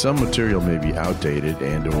 Some material may be outdated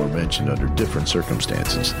and or mentioned under different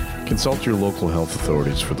circumstances. Consult your local health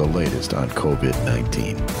authorities for the latest on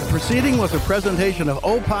COVID-19. The proceeding was a presentation of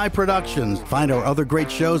Opie Productions. Find our other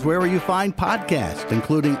great shows wherever you find podcasts,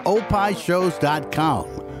 including opishows.com.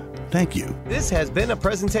 Thank you. This has been a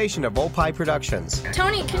presentation of Opie Productions.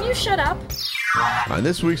 Tony, can you shut up? On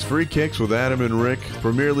this week's Free Kicks with Adam and Rick,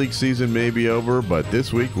 Premier League season may be over, but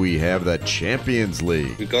this week we have the Champions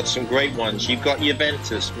League. We've got some great ones. You've got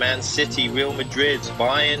Juventus, Man City, Real Madrid,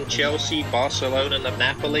 Bayern, Chelsea, Barcelona, and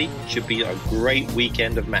Napoli. Should be a great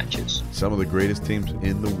weekend of matches. Some of the greatest teams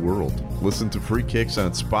in the world. Listen to Free Kicks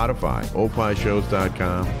on Spotify,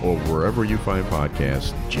 opishows.com, or wherever you find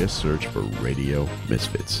podcasts. Just search for Radio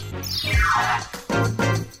Misfits.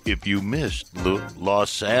 If you missed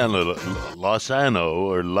Los Anno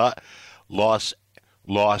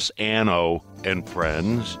and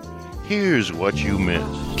Friends, here's what you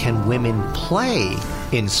missed. Can women play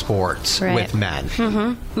in sports with men?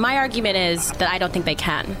 Mm-hmm. My argument is that I don't think they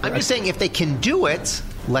can. I'm just saying if they can do it,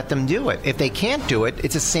 let them do it. If they can't do it,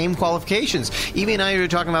 it's the same qualifications. Evie and I were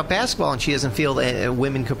talking about basketball, and she doesn't feel that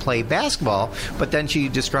women could play basketball, but then she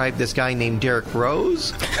described this guy named Derrick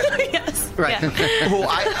Rose. Yes. Right. Yeah. Who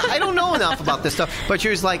I don't know enough about this stuff, but she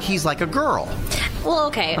was like, he's like a girl. Well,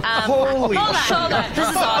 okay. Holy hold on. This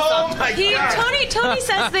is awesome. Oh my God. Tony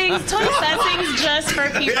says things just for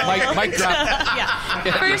people. Mike drop.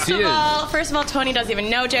 Yeah. First of all, Tony doesn't even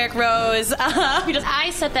know Derrick Rose.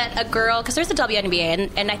 I said that a girl, because there's the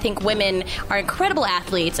WNBA, and I think women are incredible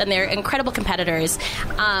athletes and they're incredible competitors.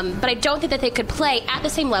 But I don't think that they could play at the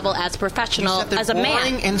same level as a professional, as a man.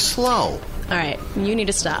 Boring and slow. All right, you need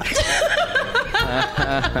to stop.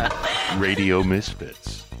 Radio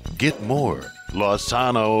Misfits. Get more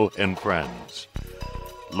Lozano and Friends.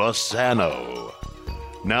 Lozano.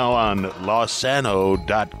 Now on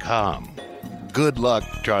Lozano.com. Good luck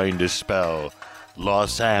trying to spell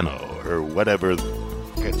Lozano or whatever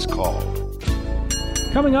it's called.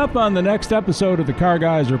 Coming up on the next episode of the Car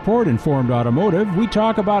Guys Report Informed Automotive, we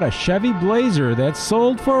talk about a Chevy Blazer that's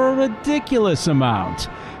sold for a ridiculous amount.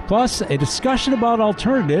 Plus, a discussion about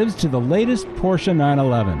alternatives to the latest Porsche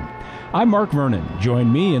 911. I'm Mark Vernon.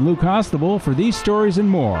 Join me and Lou Constable for these stories and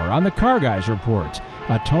more on the Car Guys Report,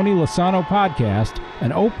 a Tony Lasano podcast,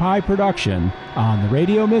 an Opie production on the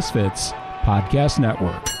Radio Misfits Podcast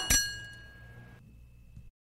Network.